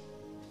what?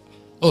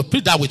 Oh,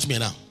 plead that with me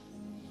now.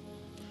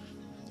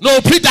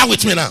 No, plead that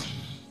with me now.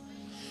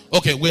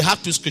 Okay, we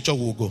have 2 scriptures.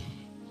 We'll go.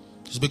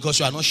 It's because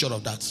you are not sure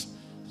of that.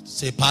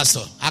 Say,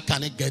 Pastor, how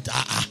can it get?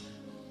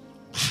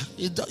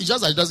 It's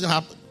just that he doesn't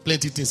have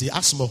plenty of things. He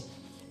asks more.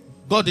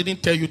 God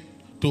didn't tell you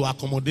to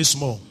accommodate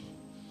small.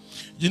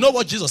 You know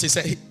what Jesus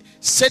said?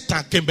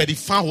 Satan came, but he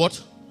found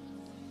what?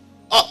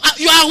 Oh,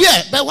 you are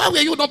aware. But why were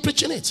you not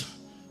preaching it?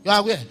 You are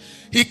aware.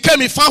 He came,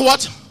 he found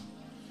what?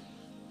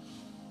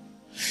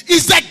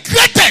 It's the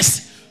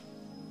greatest.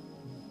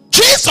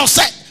 Jesus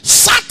said,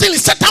 certainly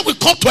Satan will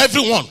come to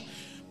everyone,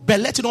 but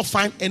let him not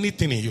find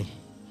anything in you.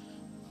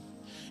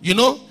 You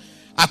know,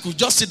 I could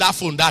just see that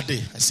phone that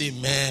day. I say,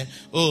 man,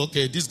 oh,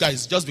 okay, this guy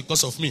is just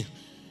because of me.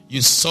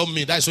 You saw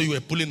me. That's why you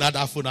were pulling out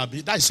that phone.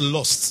 That is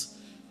lost.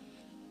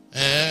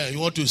 You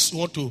want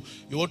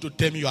to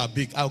tell me you are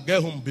big. I'll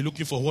get home, be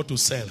looking for what to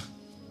sell.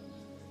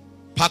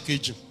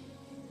 Packaging.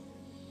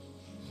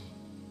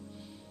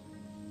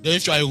 Then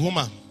if you are a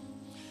woman,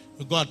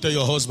 you go and tell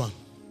your husband.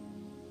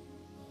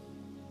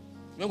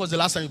 When was the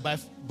last time you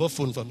bought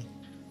phone for me?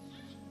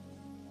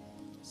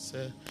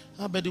 Say,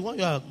 but the one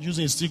you are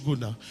using is still good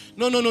now.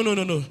 No.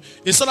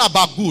 It's not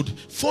about good.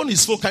 Phone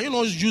is phone. Can you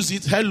not use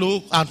it?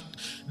 Hello and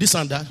this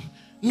and that.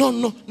 No.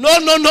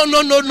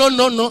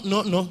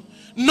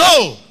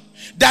 No.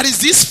 There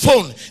is this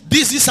phone,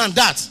 this and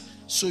that.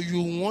 So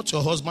you want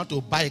your husband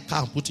to buy a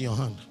car and put in your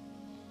hand.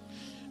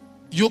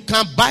 You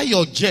can buy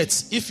your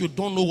jets if you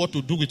don't know what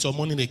to do with your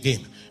money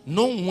again.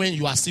 Know when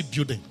you are still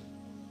building.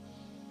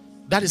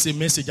 That is a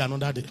message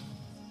another day.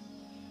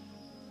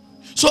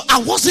 So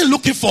I wasn't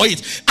looking for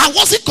it. I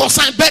wasn't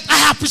concerned, but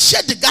I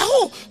appreciate the guy.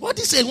 Oh, what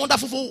is a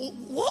wonderful phone?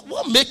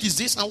 What make is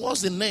this and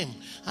what's the name?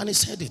 And he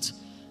said it.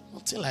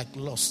 Nothing like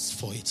lost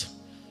for it.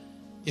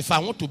 If I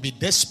want to be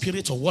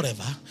desperate or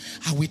whatever,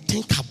 I will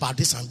think about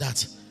this and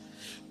that.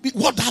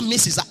 What that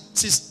means is that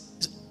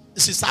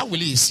Sister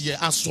Willie is here,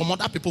 and some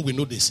other people will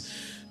know this.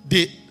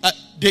 They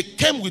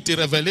came with a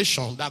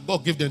revelation that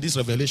God gave them this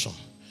revelation.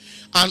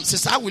 And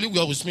Sister Willie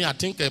was with me, I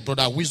think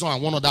Brother Wisdom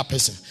and one other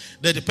person.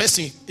 Then the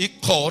person he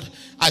called,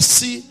 I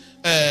see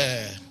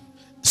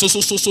so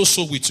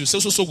with you.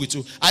 So with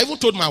you. I even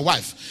told my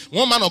wife.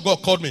 One man of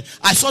God called me.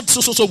 I saw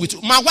so with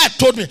you. My wife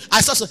told me.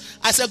 I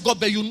said, God,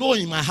 but you know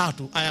in my heart,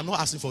 I am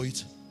not asking for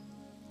it.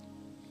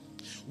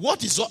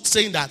 What is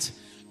saying that?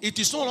 It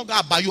is no longer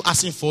about you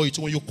asking for it.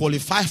 When you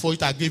qualify for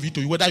it, I gave it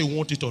to you, whether you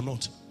want it or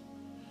not.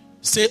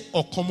 Say,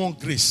 or common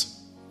grace.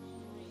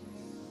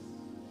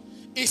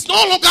 It's no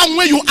longer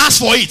when you ask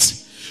for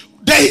it.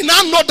 They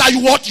now know that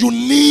you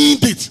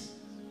need it.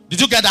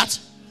 Did you get that?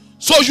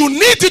 So you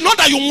need it, not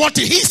that you want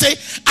it. He said,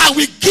 I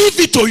will give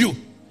it to you.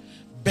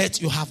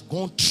 But you have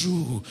gone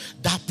through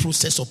that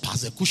process of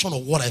persecution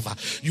or whatever.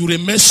 You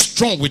remain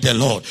strong with the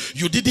Lord.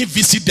 You didn't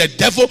visit the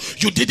devil.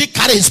 You didn't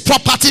carry his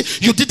property.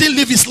 You didn't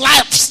live his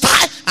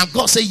lifestyle. And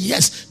God said,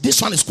 yes,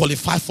 this one is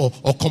qualified for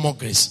a common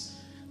grace.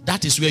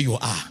 That is where you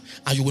are.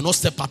 And you will not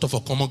step out of a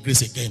common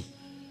grace again.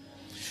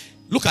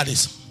 Look at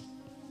this.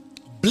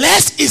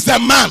 Blessed is the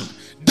man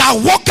that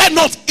walketh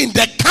not in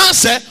the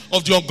counsel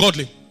of the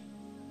ungodly,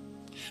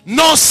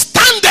 nor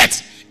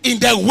standeth in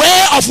the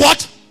way of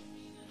what?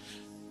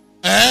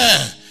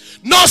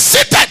 Nor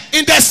sitteth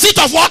in the seat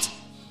of what?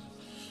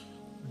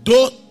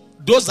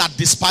 Those that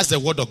despise the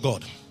word of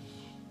God.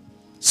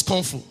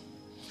 Scornful.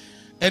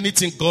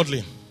 Anything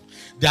godly.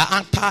 They are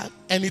anti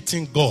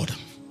anything God.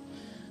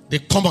 They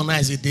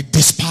commonize it. They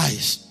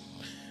despise.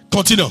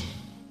 Continue.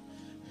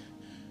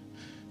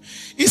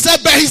 He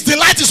said, but his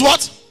delight is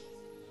what?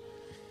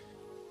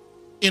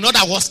 In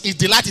other words, his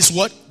delight is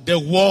what? The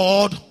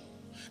word,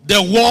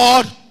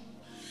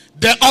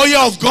 the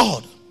oil of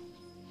God.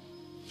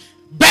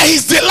 But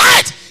his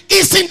delight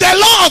is in the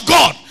law of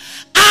God.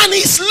 And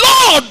his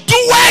law do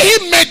where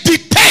he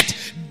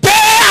meditate.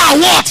 Day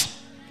and what?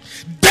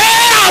 Day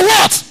and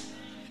what?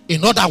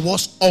 In other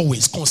words,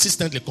 always,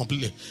 consistently,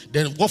 completely.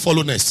 Then what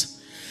follow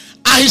next?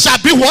 And he shall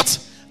be what?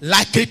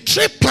 Like a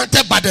tree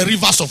planted by the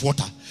rivers of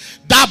water,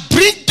 that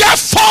bringeth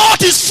forth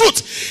his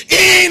fruit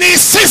in his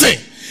season.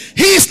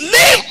 His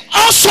leaf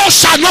also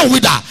shall not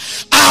wither.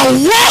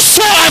 And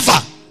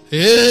whatsoever.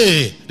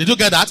 Hey, did you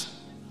get that?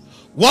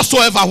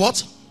 Whatsoever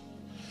what?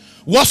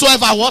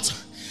 Whatsoever what?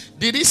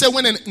 Did he say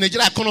when the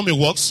Nigerian economy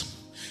works?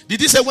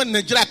 Did he say when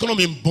the Nigerian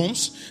economy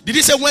booms? Did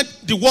he say when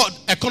the world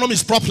economy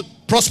is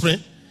prospering?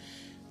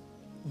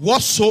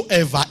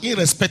 Whatsoever,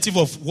 irrespective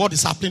of what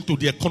is happening to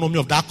the economy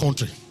of that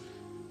country.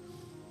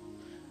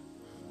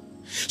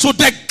 So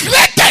the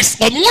greatest,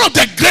 or one of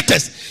the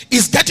greatest,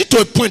 is getting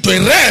to a point, to a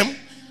realm,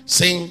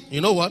 saying,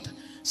 you know what,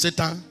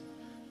 Satan,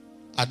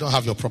 I don't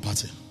have your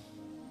property.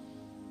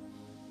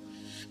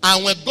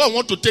 And when God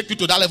wants to take you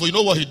to that level, you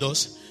know what he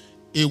does?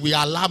 He will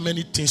allow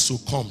many things to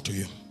come to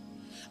you.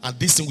 And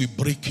this thing will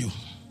break you.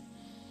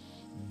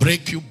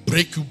 Break you.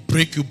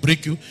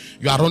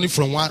 You are running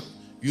from one.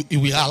 It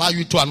will allow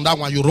you to another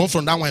one. You run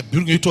from that one,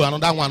 bring you to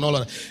another one. All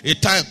of that. A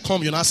time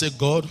come, you now say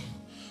God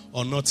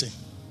or nothing.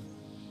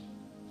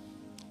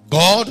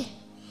 God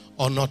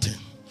or nothing.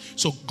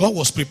 So God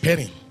was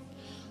preparing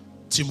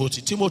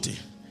Timothy,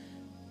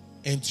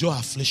 endure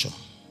affliction.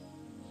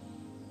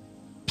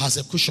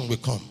 Persecution will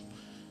come.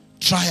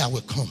 Trial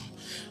will come.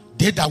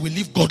 They that will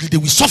live godly, they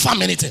will suffer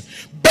many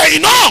things. But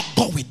in all,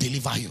 God will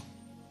deliver you.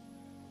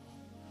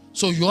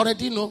 So you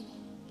already know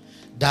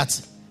that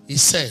he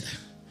said,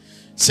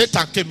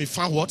 Satan came and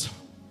found what?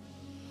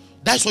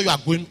 That's what you are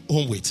going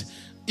home with.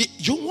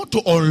 You want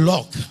to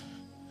unlock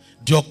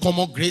your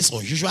common grace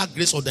or usual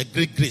grace or the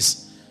great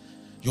grace.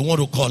 You want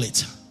to call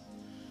it.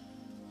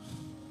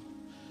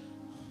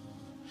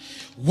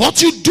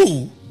 What you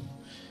do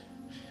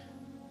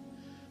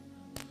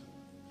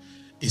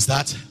is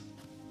that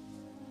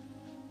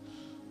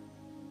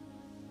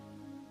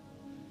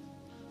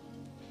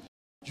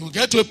you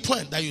get to a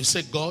point that you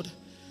say, God,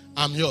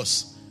 I'm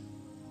yours.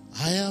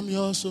 I am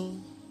your soul.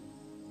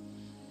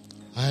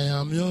 I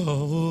am your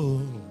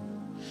own.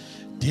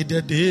 Till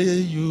the day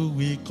you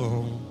will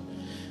come.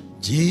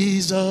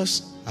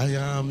 Jesus, I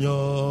am your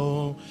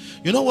own.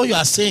 You know what you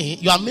are saying?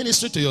 You are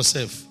ministering to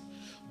yourself.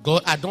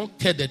 God, I don't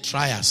care the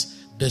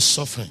trials, the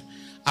suffering.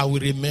 I will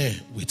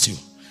remain with you.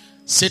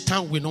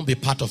 Satan will not be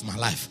part of my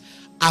life.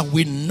 I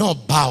will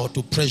not bow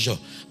to pressure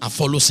and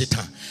follow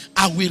Satan.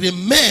 I will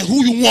remain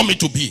who you want me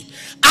to be.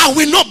 I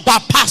will not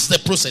bypass the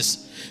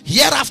process.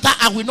 Hereafter,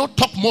 I will not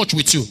talk much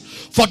with you.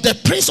 For the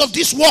prince of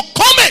this world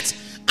cometh,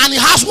 and he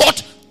has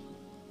what?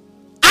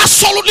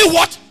 Absolutely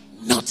what?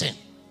 Nothing.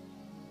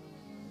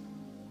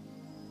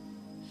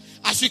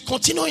 As we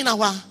continue in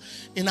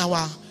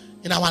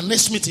our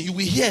next meeting, you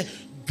will hear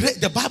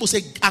the Bible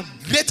says, "A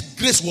great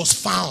grace was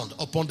found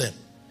upon them."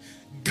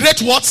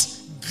 Great what?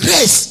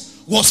 Grace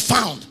was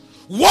found.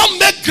 What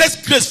made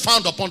grace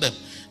found upon them?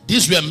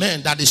 These were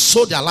men that they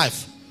sold their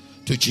life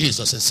to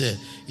Jesus and said,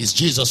 "Is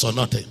Jesus or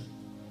nothing?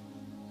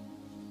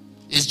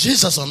 Is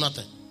Jesus or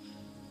nothing?"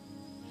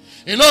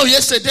 You know,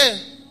 yesterday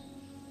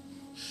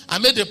I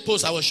made a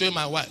post. I was showing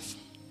my wife.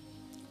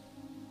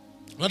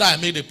 Not that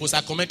I made a post,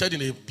 I commented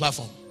in a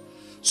platform.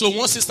 So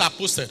one sister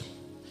posted.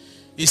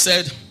 He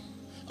said,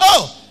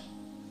 "Oh,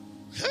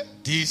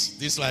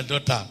 this my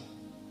daughter.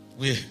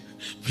 We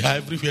are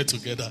everywhere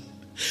together."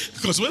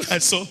 Because when I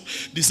saw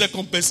the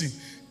second person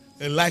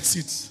likes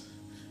it,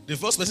 the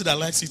first person that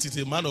likes it is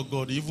a man of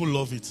God. He even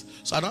love it.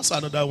 So I saw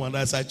another one.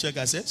 As I check,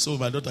 I said, "So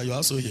my daughter, you're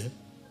also here."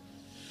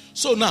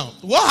 So now,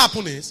 what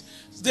happened is,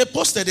 they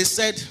posted, they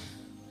said,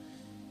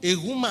 a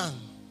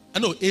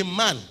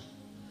man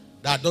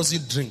that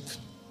doesn't drink,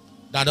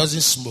 that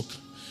doesn't smoke,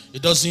 he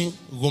doesn't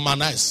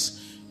womanize,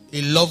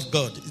 he loves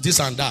God, this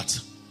and that.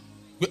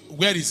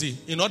 Where is he?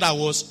 In other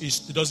words, he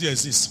doesn't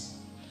exist.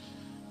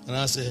 And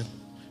I said,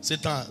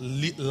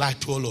 Satan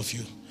lied to all of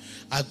you.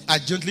 I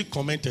gently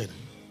commented.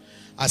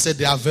 I said,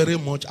 they are very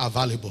much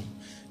available.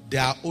 They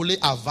are only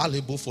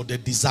available for the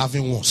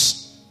deserving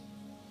ones.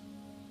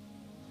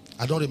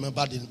 I don't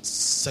remember the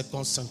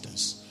second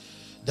sentence.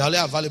 They are only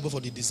available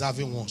for the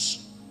deserving ones.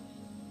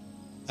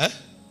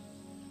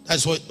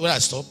 That's where I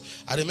stopped.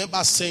 I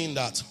remember saying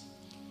that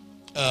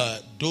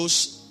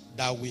those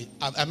that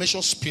I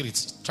mentioned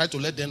spirits. Try to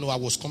let them know I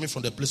was coming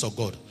from the place of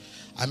God.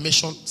 I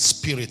mentioned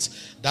spirits.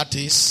 That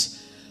is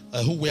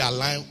who we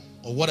align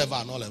or whatever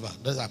and all of that.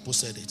 That's how I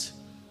posted it.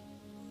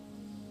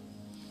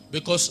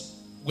 Because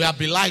we are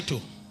belied to.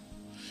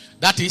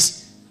 That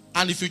is,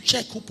 and if you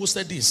check who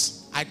posted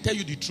this, I tell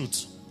you the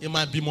truth. It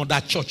might be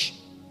Mother Church.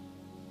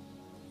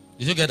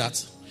 Did you get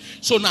that?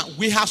 So now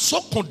we have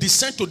so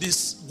condescended to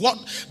this, what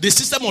the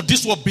system of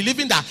this world,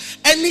 believing that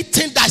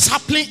anything that is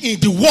happening in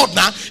the world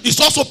now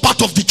is also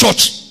part of the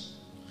church.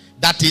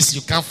 That is,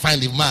 you can't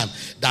find a man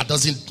that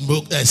doesn't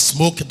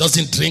smoke,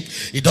 doesn't drink,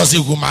 he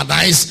doesn't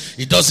womanize,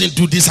 he doesn't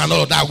do this and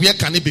all of that. Where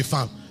can it be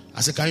found?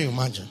 I said, can you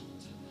imagine?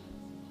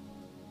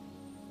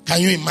 Can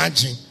you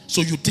imagine?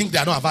 So you think they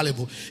are not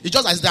available? It's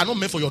just as they are not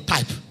meant for your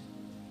type.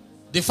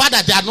 The fact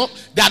that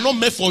they are not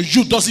meant for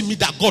you doesn't mean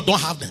that God don't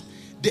have them.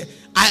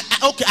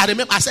 I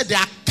remember I said they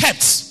are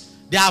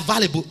kept. They are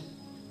available.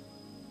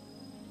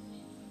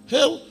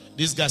 Hell,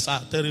 these guys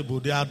are terrible.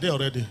 They are there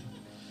already.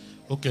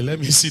 Okay, let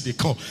me see the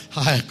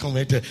I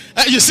commented.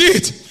 You see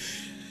it?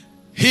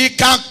 He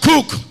can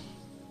cook.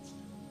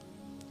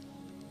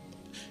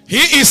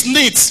 He is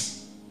neat.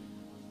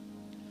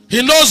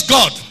 He knows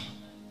God.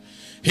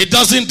 He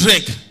doesn't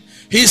drink.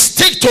 He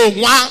sticks to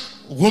one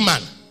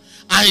woman.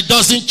 And he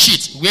doesn't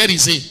cheat. Where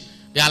is he?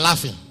 They are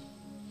laughing.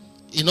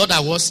 In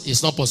other words,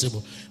 it's not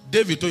possible.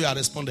 David told you I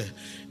responded.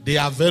 They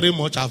are very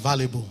much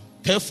available.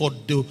 Care for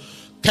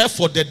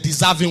the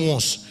deserving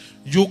ones.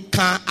 You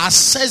can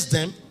assess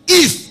them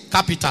if,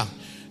 capital,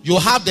 you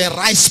have the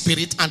right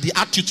spirit and the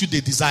attitude they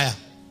desire.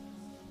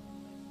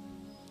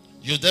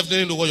 You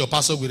definitely know what your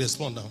pastor will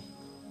respond now.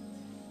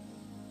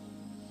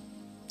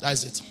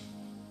 That's it.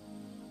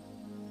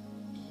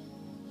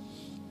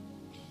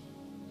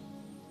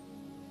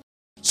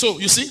 So,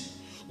 you see,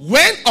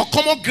 when a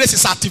common grace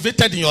is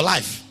activated in your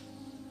life,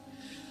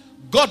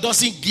 God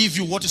doesn't give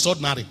you what is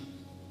ordinary.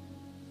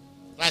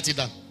 Write it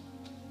down.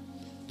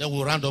 Then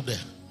we'll round up there.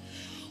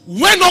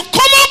 When a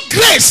common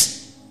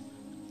grace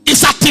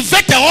is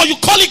activated, or you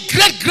call it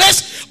great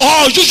grace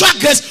or usual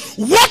grace,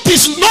 what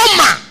is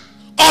normal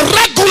or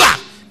regular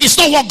is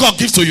not what God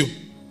gives to you.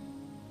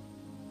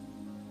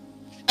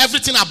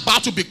 Everything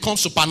about you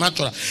becomes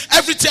supernatural.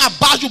 Everything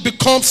about you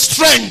becomes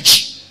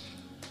strange.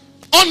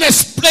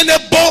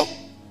 Unexplainable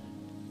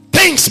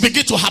things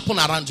begin to happen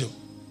around you.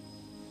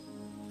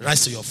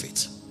 Rise to your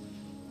feet.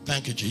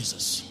 Thank you,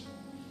 Jesus.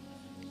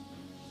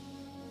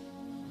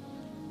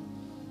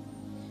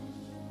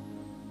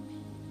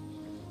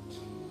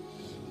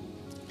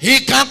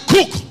 He can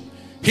cook.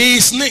 He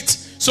is neat.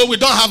 So we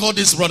don't have all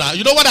this, brother.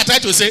 You know what I try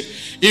to say?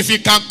 If he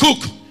can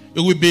cook,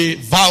 it will be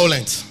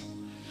violent.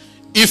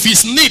 If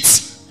he's neat,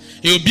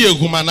 he will be a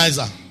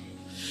humanizer.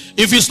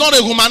 If he's not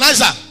a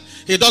humanizer,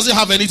 he doesn't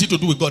have anything to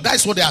do with God.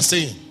 That's what they are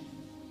saying.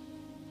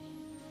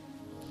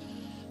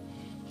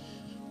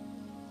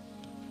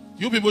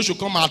 You people should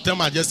come and tell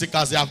Majestic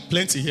as they have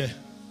plenty here.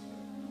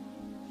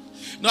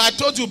 No, I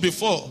told you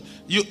before,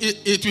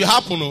 it will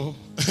happen. Oh.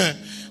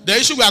 The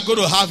issue we are going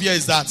to have here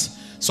is that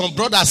some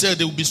brothers said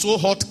they will be so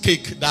hot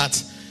cake that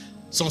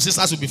some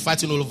sisters will be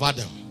fighting all over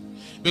them.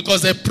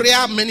 Because the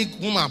prayer many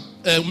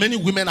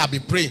women have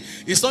been praying,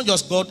 it's not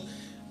just God.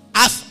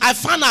 I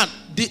found out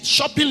the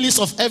shopping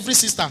list of every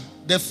sister,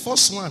 the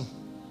first one.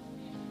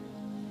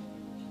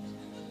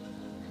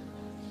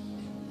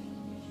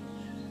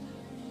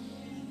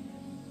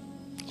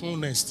 Who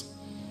next?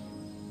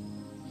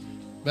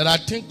 But I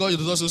think God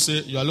will also say,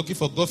 you are looking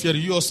for God fear.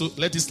 You also,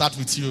 let it start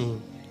with you.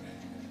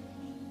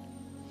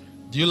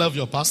 Do you love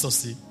your pastor,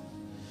 see?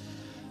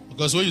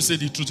 Because when you say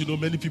the truth, you know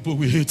many people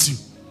will hate you.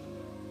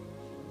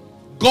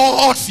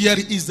 God fear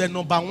is the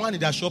number one in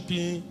their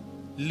shopping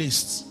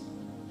list.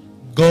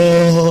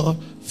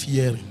 God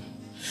fearing.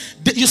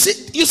 You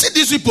see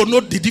these people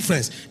know the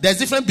difference. There's a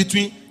difference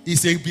between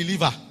is a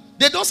believer.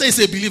 They don't say it's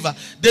a believer.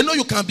 They know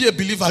you can be a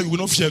believer, you will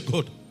not fear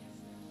God.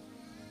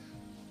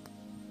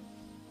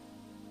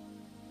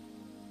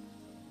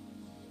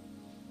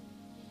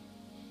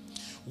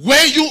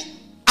 When you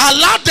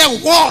allow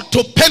the word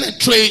to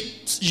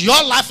penetrate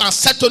your life and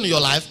settle in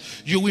your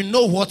life, you will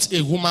know what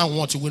a woman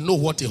wants. You will know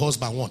what a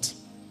husband wants.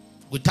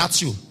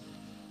 Without you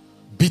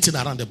beating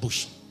around the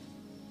bush.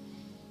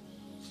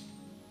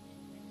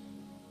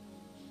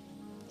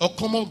 A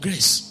common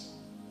grace.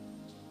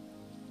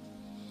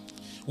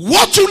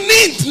 What you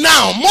need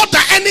now, more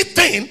than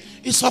anything,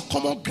 is a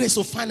common grace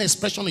to find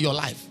expression in your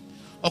life.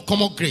 A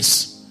common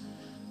grace.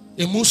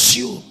 It moves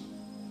you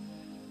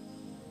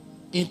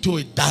into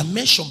a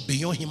dimension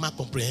beyond human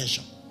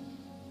comprehension.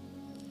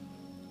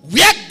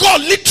 Where God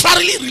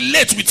literally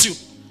relates with you.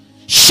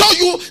 Show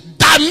you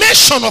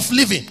dimension of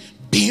living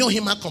beyond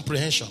human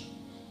comprehension.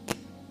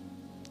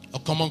 A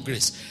common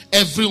grace.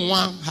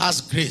 Everyone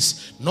has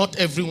grace. Not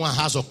everyone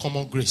has a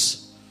common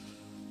grace.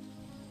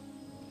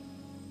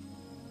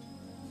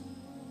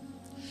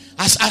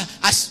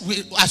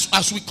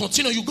 As we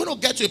continue, you're going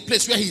to get to a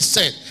place where he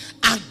said,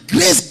 and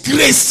great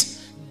grace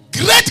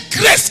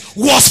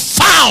was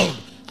found.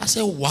 I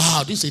said,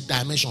 wow, this is a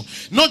dimension.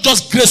 Not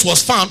just grace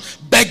was found,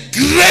 but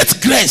great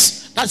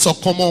grace. That's a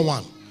common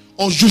one.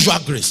 Unusual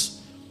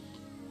grace.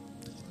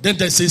 Then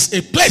there is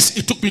a place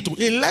he took me to.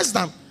 In less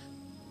than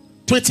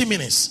 20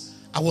 minutes,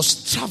 I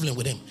was traveling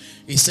with him.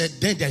 He said,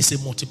 then there is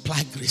a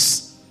multiplied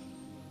grace.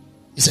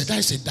 He said, that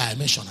is a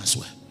dimension as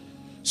well.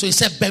 So he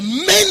said, but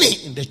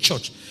many in the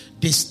church,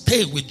 they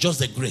stay with just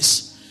the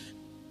grace.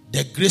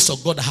 The grace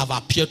of God have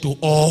appeared to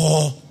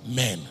all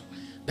men.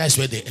 That's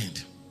where they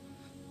end.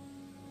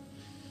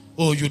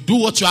 Oh, you do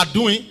what you are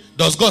doing.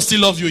 Does God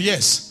still love you?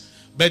 Yes.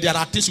 But there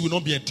are things you will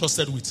not be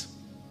entrusted with.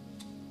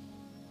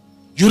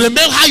 You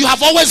remain how you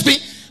have always been.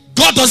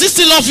 God, does he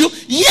still love you?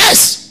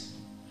 Yes.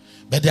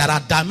 But there are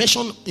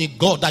dimensions in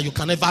God that you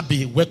can never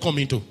be welcome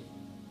into.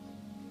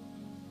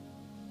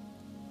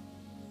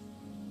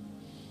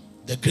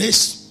 The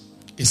grace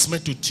is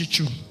meant to teach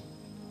you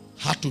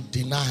how to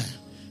deny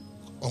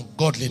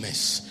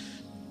ungodliness,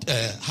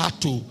 how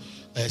to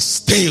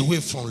stay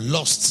away from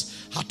lust,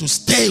 how to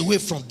stay away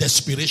from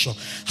desperation,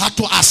 how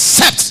to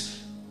accept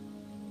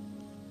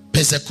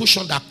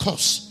persecution that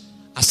comes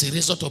as a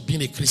result of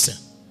being a Christian.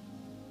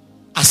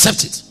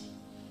 Accept it.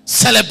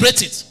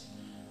 Celebrate it.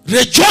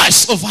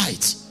 Rejoice over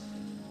it.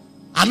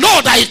 And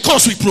know that it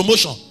comes with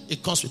promotion.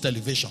 It comes with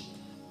elevation.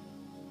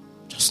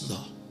 Just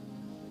know.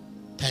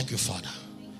 Thank you, Father.